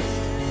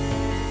loosed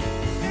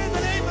in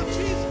the name of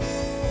Jesus.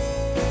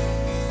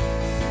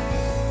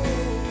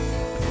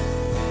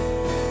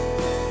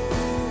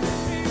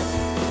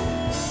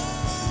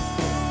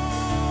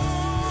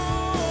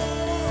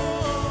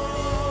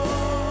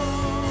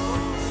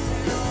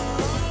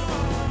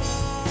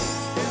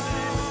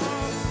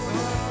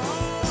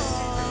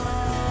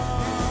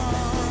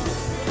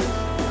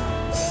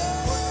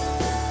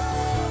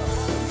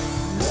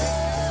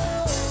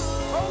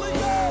 Holy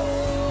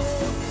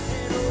Ghost.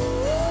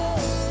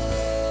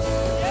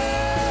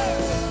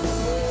 Yes.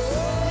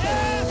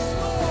 Yes,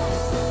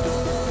 Lord.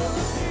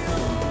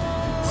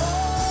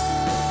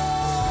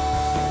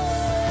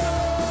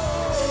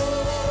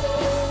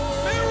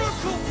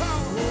 Miracle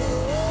power.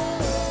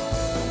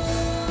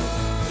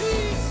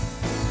 Peace.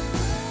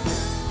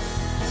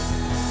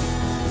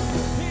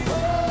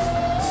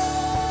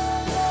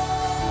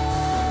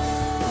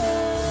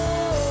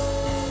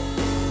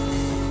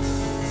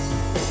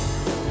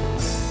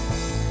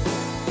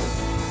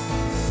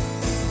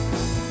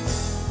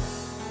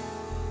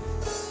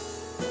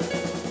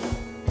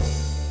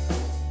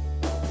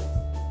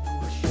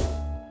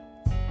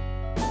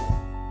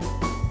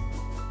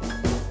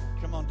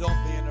 Come on,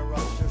 don't be in a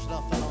rush. There's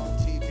nothing on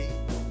TV.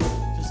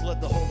 Just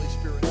let the Holy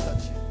Spirit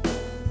touch you.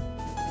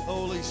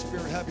 Holy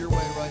Spirit, have your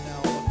way right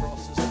now all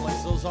across this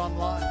place. Those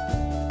online,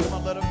 come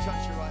on, let Him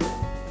touch you right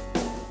now.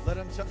 Let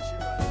Him touch you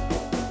right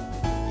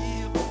now.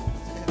 Yield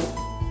to Him.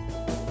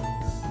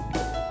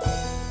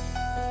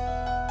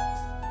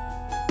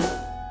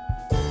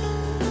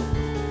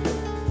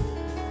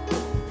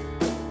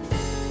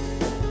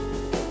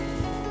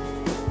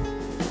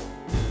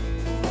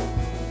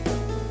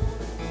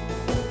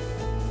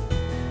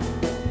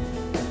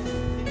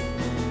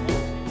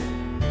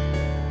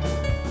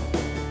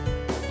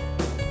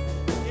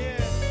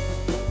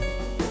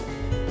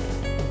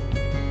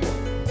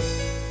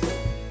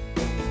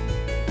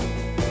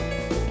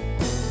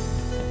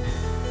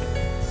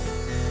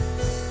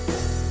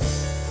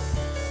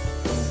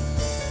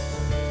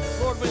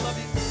 Lord, we love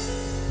you.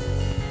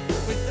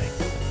 We thank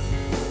you.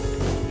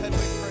 And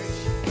we praise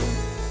you.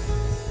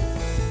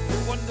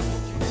 You're wonderful,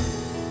 Jesus.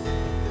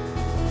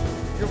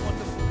 You're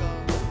wonderful,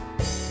 God.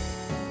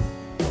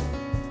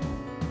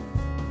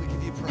 We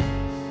give you praise.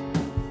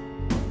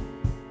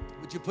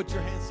 Would you put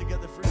your hands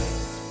together for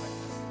Jesus?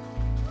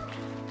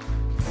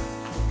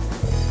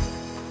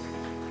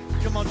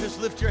 Come on, just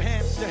lift your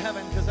hands to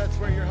heaven, because that's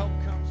where your help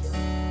comes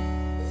from.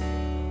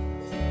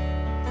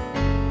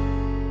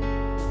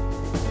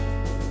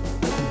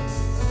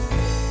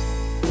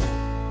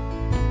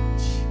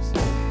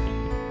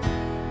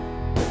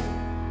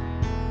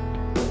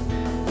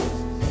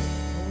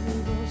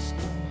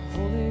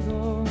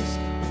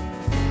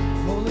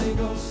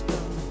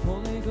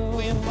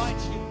 We invite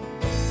you.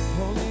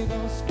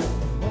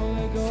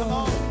 Come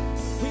on.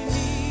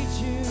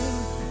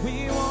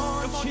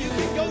 Come on, you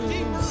can go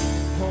deeper.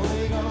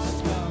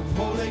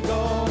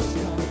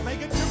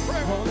 Make it your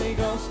prayer.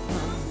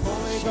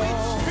 Sweet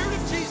Spirit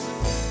of Jesus.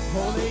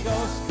 Holy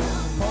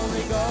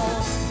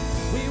Ghost,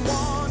 we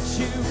want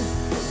you,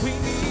 we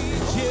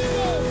need you.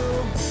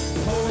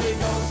 Holy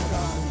Ghost,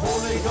 come,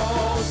 Holy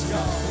Ghost,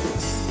 come.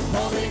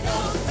 Holy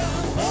Ghost,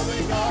 come,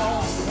 Holy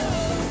Ghost,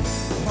 come.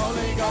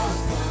 Holy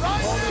Ghost, come,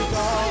 Right Holy now,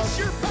 Ghost. release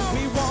your power.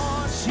 We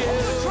want you, All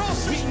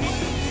across we this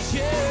need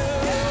you.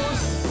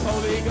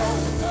 Holy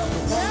Ghost, come,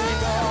 Holy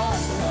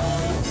Ghost,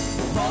 come.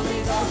 Holy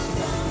Ghost,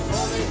 come,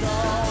 Holy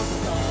Ghost,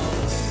 come.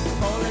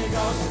 Holy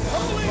Ghost,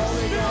 come, Holy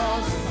Holy Spirit.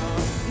 Ghost,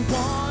 come. We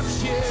want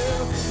you,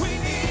 we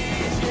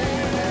need you.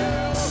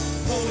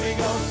 Holy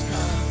Ghost,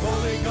 come,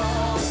 Holy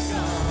Ghost,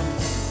 come.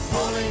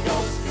 Holy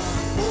Ghost,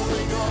 come,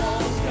 Holy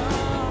Ghost,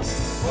 come.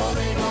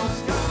 Holy Ghost,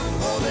 come,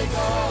 Holy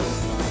Ghost,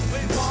 come.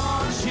 We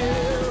want you,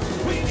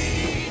 we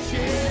need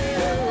you.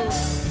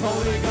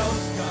 Holy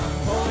Ghost, come,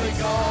 Holy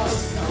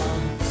Ghost,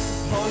 come.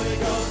 Holy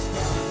Ghost,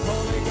 come,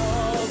 Holy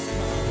Ghost,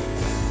 come.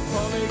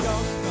 Holy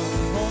Ghost,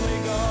 come, Holy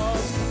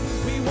Ghost,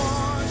 come. We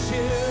want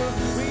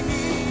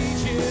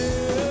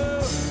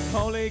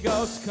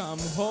Ghost, come.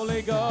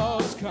 Holy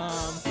Ghost,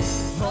 come.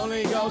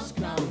 Holy Ghost,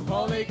 come.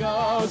 Holy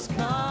Ghost,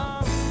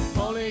 come.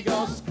 Holy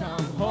Ghost,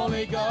 come.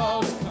 Holy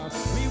Ghost, come.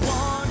 We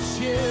want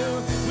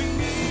you. We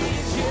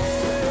need you.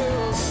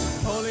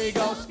 Holy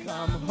Ghost,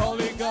 come.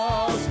 Holy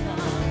Ghost, come.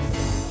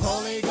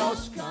 Holy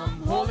Ghost,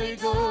 come. Holy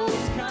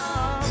Ghost,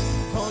 come.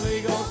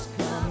 Holy Ghost,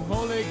 come.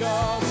 Holy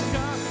Ghost,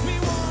 come. We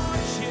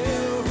want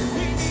you.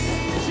 We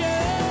need you.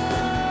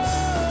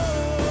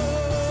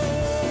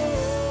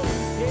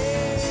 We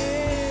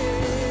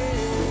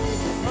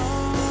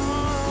want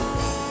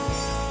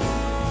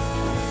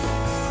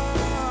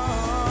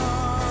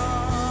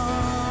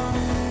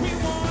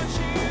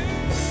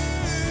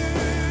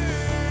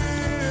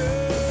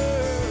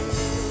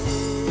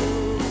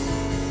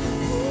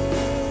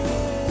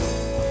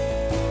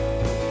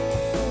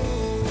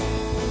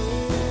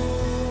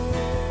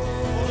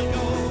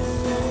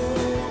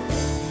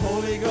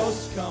Holy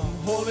Ghost, come.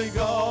 Holy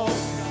Ghost,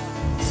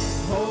 come.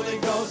 Holy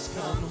Ghost,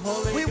 come.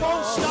 Holy We Ghost.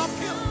 won't stop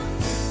you.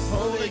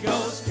 Holy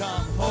Ghost,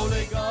 come.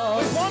 Holy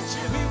Ghost. We want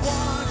you. We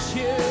want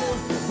you.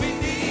 We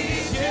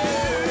need you.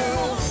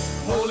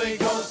 Holy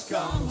Ghost,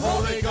 come.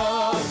 Holy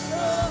Ghost,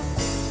 come.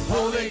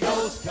 Holy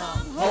Ghost,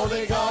 come.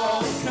 Holy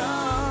Ghost,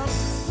 come.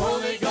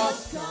 Holy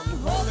Ghost, come.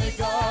 Holy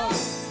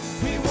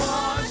Ghost. We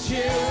want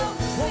you.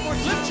 One more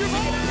time. Lift your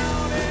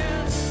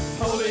voice.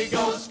 Holy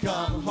Ghost,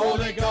 come.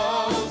 Holy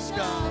Ghost,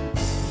 come.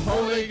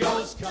 Holy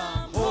Ghost,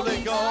 come.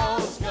 Holy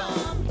Ghost,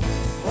 come.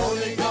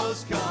 Holy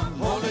Ghost, come.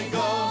 Holy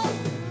Ghost.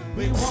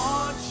 We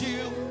want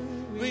you.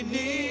 We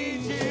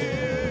need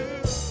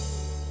you.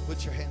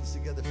 Put your hands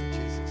together for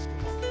Jesus.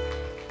 Come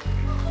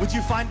on. Would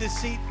you find a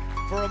seat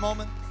for a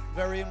moment?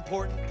 Very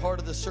important part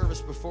of the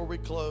service before we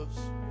close.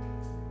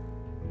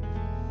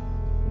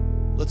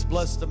 Let's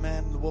bless the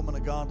man and the woman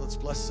of God. Let's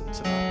bless them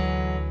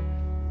tonight.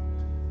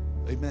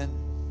 Amen.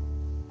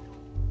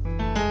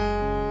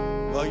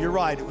 Well, you're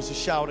right. It was a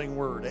shouting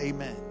word.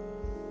 Amen.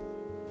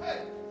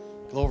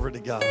 Glory to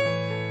God.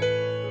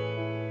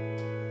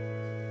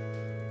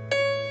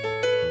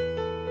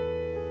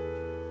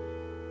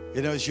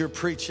 You know, as you're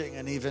preaching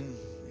and even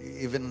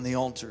in the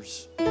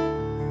altars,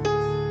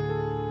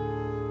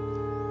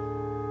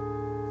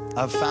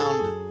 I've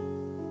found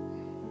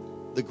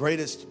the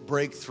greatest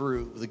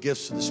breakthrough, the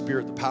gifts of the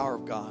Spirit, the power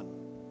of God,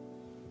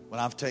 when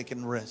I've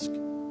taken risk.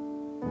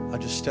 I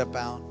just step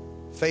out.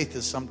 Faith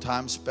is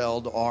sometimes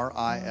spelled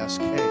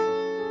R-I-S-K.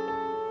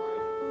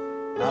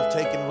 And I've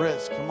taken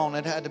risk. Come on,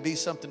 it had to be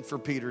something for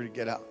Peter to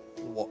get out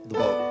the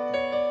boat.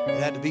 It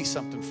had to be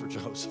something for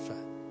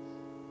Jehoshaphat.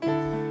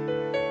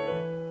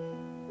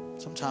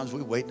 Sometimes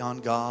we're waiting on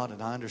God,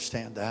 and I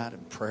understand that in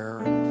prayer.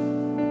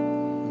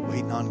 And we're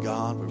waiting on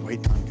God. We're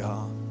waiting on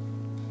God.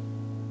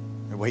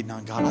 We're waiting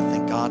on God. I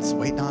think God's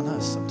waiting on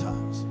us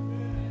sometimes.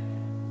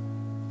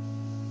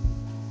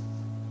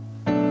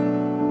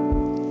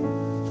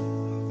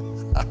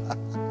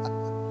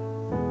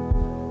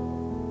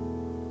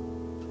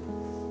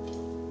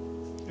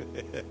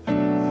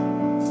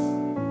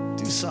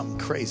 Do something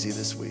crazy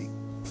this week.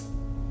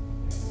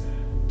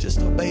 Just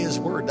obey His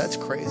word. That's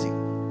crazy.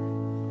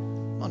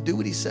 Come on, do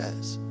what He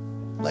says.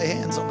 Lay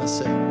hands on the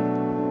sick.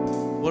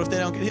 What if they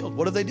don't get healed?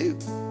 What do they do?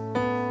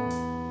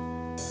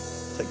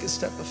 Take a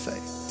step of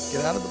faith.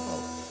 Get out of the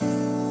boat.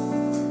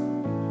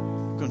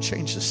 We're going to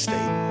change the state.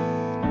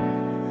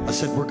 I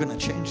said, we're going to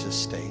change this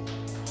state.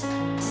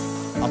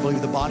 I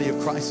believe the body of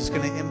Christ is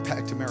going to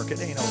impact America.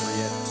 It ain't over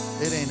yet.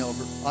 It ain't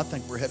over. I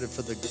think we're headed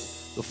for the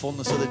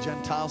fullness of the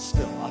Gentiles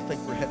still. I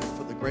think we're headed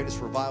for the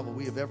greatest revival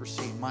we have ever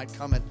seen. Might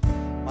come at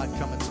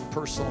some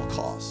personal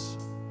costs.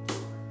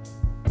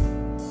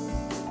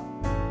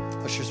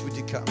 Ushers, would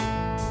you come?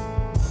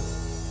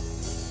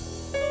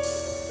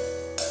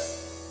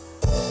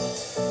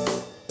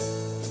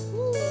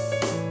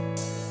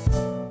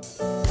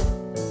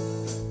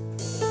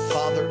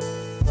 Father,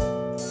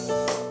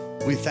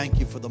 we thank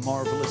you for the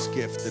marvelous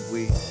gift that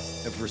we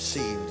have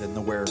received in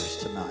the wearers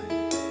tonight.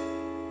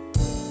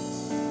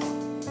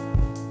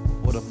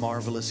 What a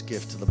marvelous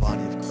gift to the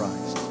body of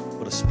Christ.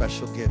 What a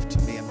special gift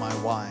to me and my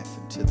wife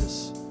and to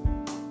this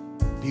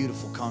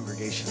beautiful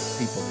congregation of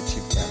people that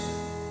you've gathered.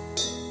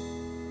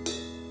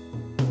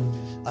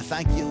 I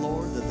thank you,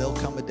 Lord, that there'll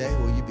come a day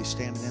where you'll be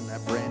standing in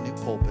that brand new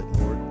pulpit,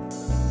 Lord.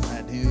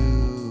 That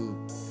new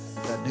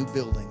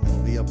building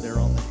that'll be up there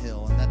on the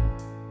hill. And that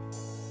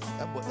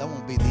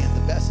won't be the end.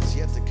 The best is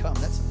yet to come.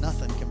 That's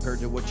nothing compared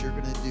to what you're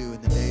going to do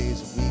in the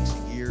days and weeks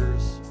and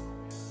years.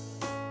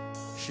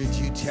 Should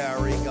you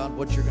tarry, God,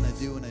 what you're going to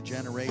do in a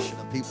generation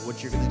of people,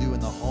 what you're going to do in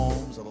the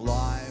homes, of the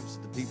lives,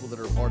 the people that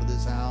are a part of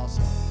this house,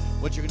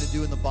 what you're going to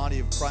do in the body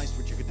of Christ,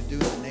 what you're going to do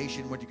in the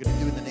nation, what you're going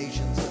to do in the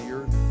nations of the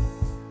earth.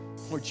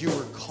 Lord, you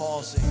are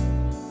causing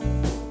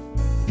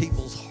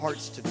people's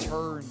hearts to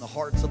turn, the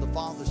hearts of the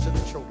fathers to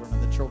the children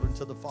and the children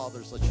to the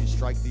fathers, lest you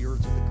strike the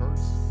earth with a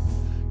curse.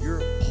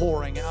 You're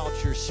pouring out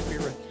your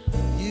Spirit.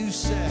 You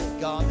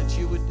said, God, that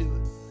you would do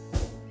it.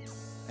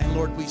 And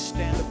Lord, we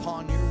stand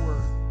upon your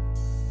word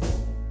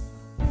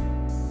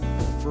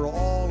for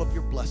all of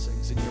your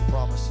blessings and your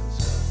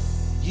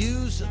promises.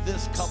 Use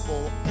this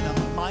couple in a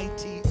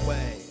mighty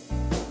way.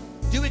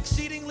 Do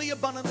exceedingly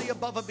abundantly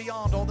above and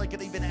beyond all they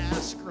could even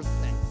ask or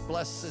think.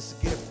 Bless this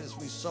gift as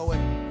we sow it,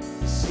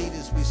 seed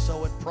as we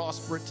sow it,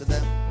 prosper it to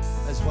them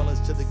as well as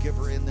to the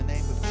giver in the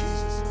name of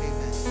Jesus.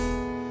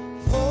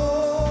 Amen.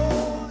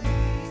 Holy,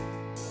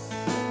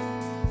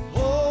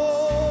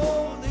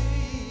 holy,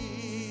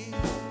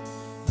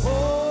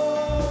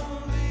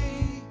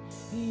 holy,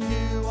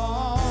 you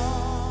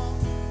are.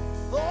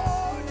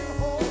 Lord, you're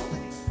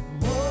holy,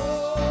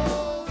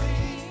 holy,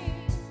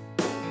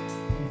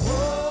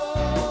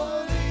 holy,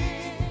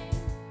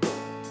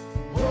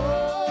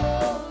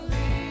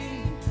 holy,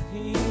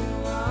 you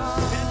are.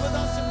 Stand with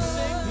us and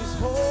sing. He's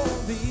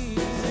holy.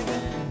 Sing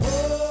it.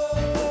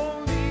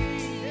 Holy,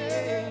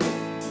 yeah.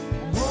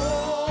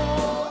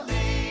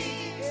 Holy,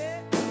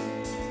 yeah.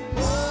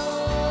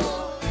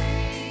 Holy,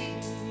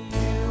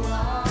 you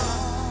are.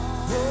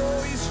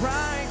 Oh, he's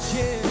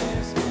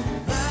righteous,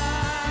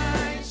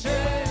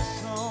 righteous,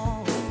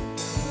 oh,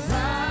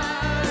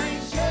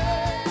 righteous,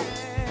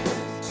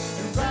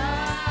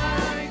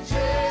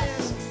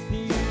 righteous,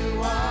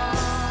 you are.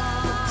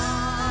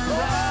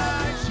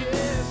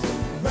 Righteous,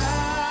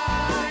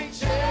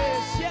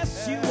 righteous, yes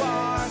you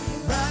are.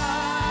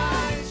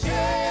 Righteous,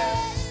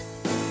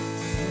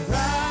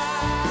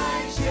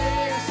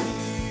 righteous,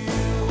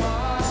 you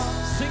are.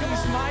 Sing him,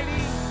 he's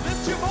mighty.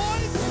 Lift your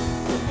voice.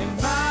 And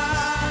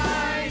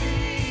mighty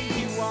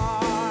you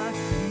are.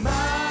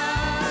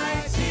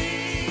 Mighty,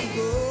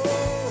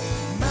 oh,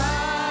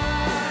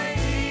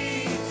 mighty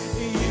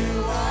you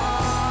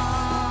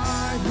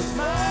are. He's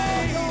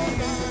mighty,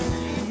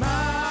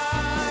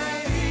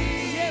 mighty,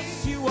 yes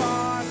you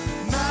are.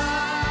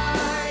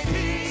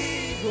 Mighty,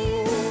 oh,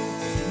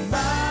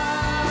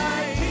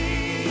 mighty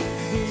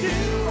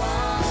you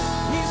are.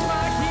 He's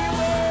my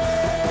healer,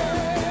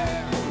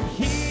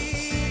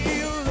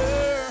 healer.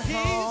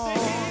 He's a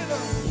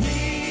healer,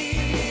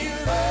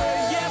 healer.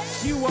 Yes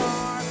you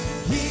are.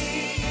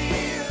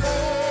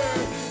 Healer,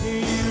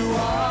 you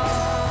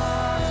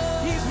are.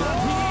 He's my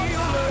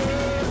healer,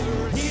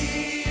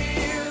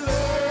 healer.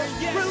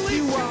 Yes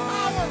you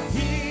are.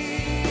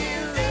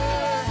 Healer,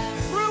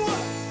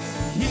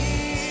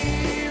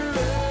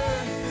 healer,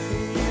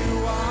 you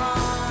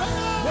are.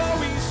 Oh,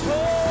 he's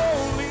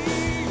holy,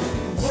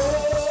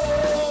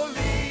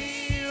 holy,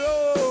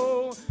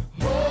 oh,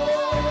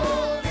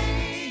 holy.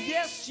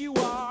 Yes, you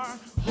are.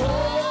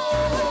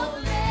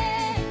 Holy,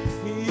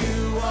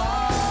 you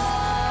are.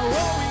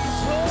 Oh, he's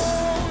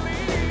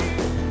holy,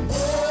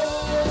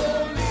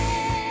 holy,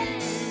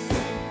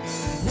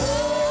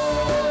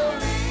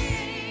 holy,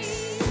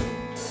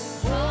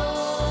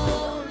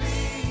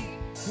 holy,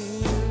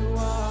 you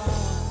are.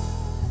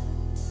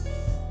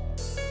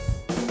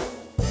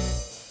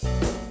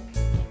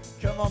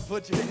 Come on,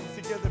 put your hands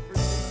together for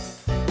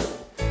Jesus.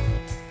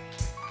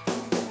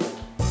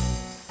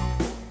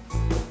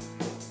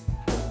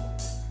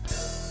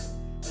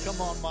 Come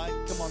on, Mike.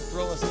 Come on,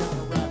 throw us down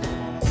a rabbit.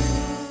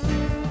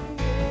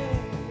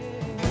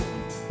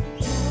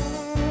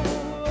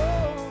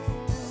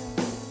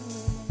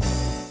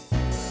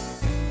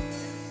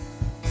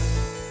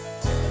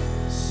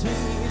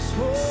 Sing is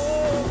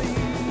holy,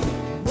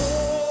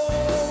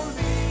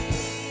 holy,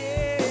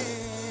 yeah,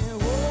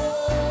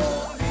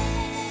 holy,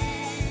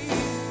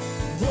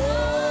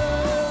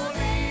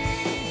 holy,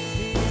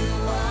 you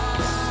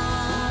are.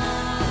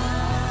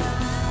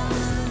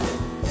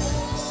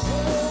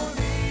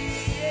 Holy,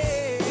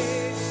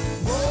 yeah,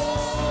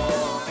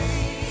 holy,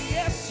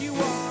 yes you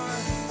are.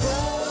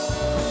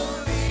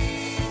 Holy,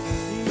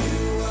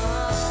 you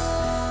are.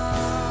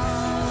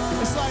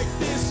 It's like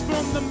this,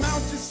 from the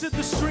mountains to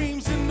the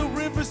streams and the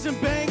rivers and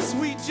banks.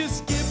 We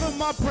just give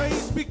him our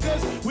praise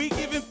because we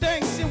give him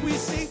thanks, and we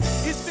see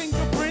his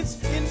fingerprints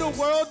in the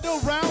world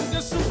around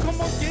us. So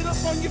come on, get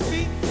up on your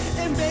feet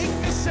and make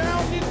a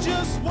sound and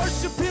just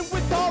worship him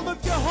with all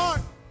of your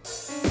heart.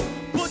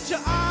 Put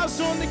your eyes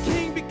on the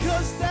King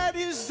because that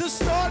is the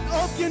start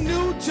of your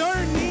new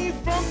journey.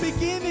 From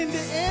beginning to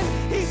end,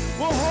 he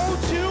will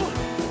hold you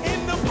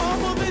in the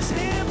palm of his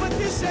hand. But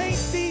this ain't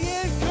the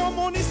end. Come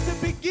on, it's the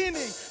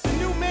beginning. The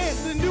new man,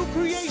 the new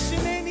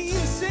creation, and he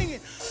is singing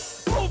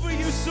over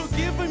you. So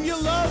give him your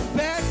love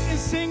back and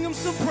sing him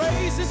some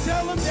praise and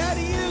tell him that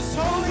he is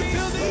holy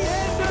till the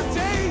end of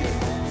days.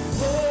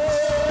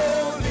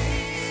 Holy,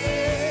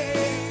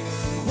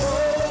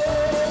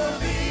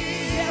 holy,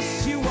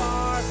 yes you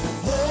are.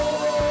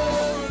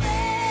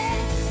 Holy,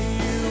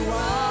 you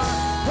are.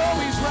 Oh,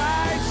 he's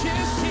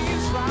righteous,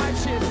 he's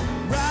righteous,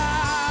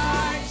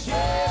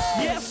 righteous.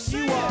 Yes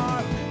you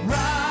are.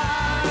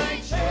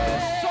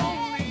 Righteous,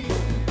 only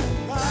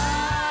righteous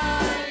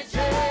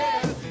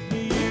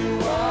you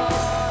are.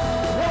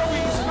 Oh,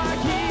 he's my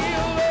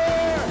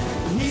healer,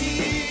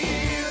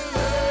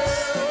 healer.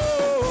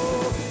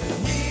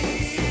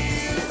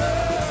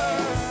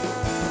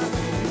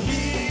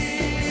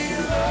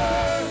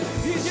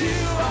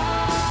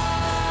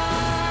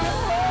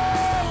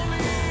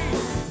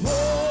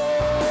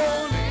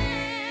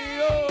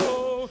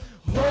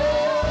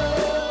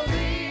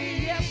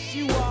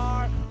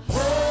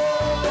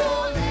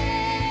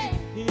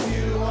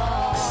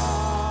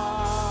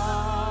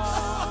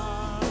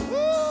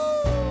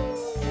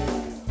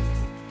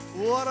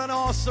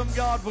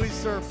 God we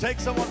serve. Take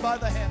someone by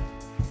the hand.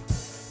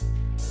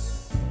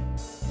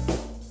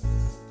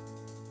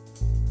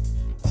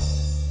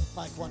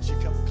 Mike, why don't you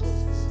come and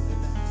close this?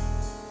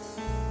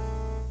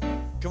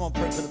 Amen. Come on,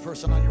 pray for the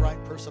person on your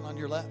right, person on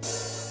your left.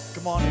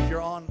 Come on, if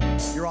you're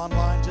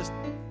online, just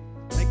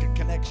make a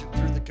connection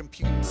through the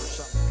computer or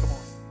something. Come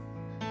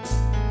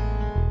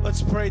on.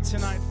 Let's pray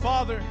tonight.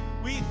 Father,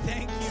 we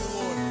thank you,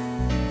 Lord,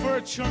 for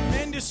a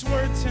tremendous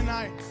word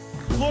tonight.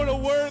 Lord, a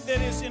word that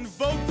has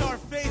invoked our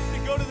faith to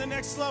go to the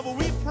next level.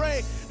 We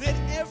pray that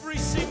every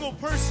single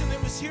person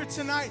that was here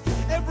tonight,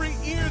 every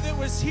ear that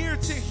was here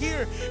to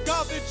hear,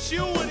 God, that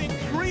you would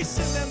increase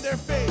in them their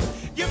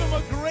faith. Give them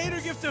a greater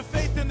gift of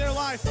faith in their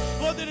life.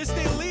 Lord, that as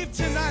they leave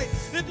tonight,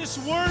 that this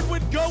word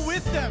would go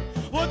with them.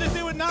 Lord, that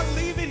they would not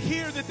leave it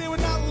here, that they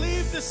would not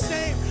leave the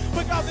same,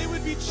 but God, they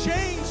would be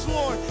changed,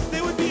 Lord.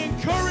 They would be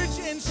encouraged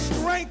and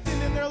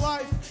strengthened in their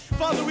life.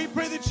 Father, we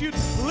pray that you'd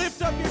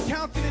lift up your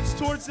countenance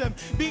towards them,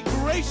 be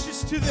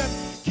gracious to them,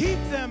 keep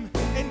them,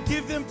 and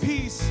give them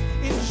peace.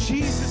 In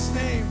Jesus'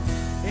 name,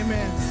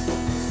 amen.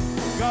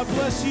 God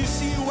bless you.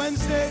 See you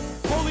Wednesday.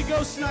 Holy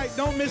Ghost night.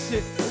 Don't miss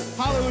it.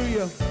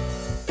 Hallelujah.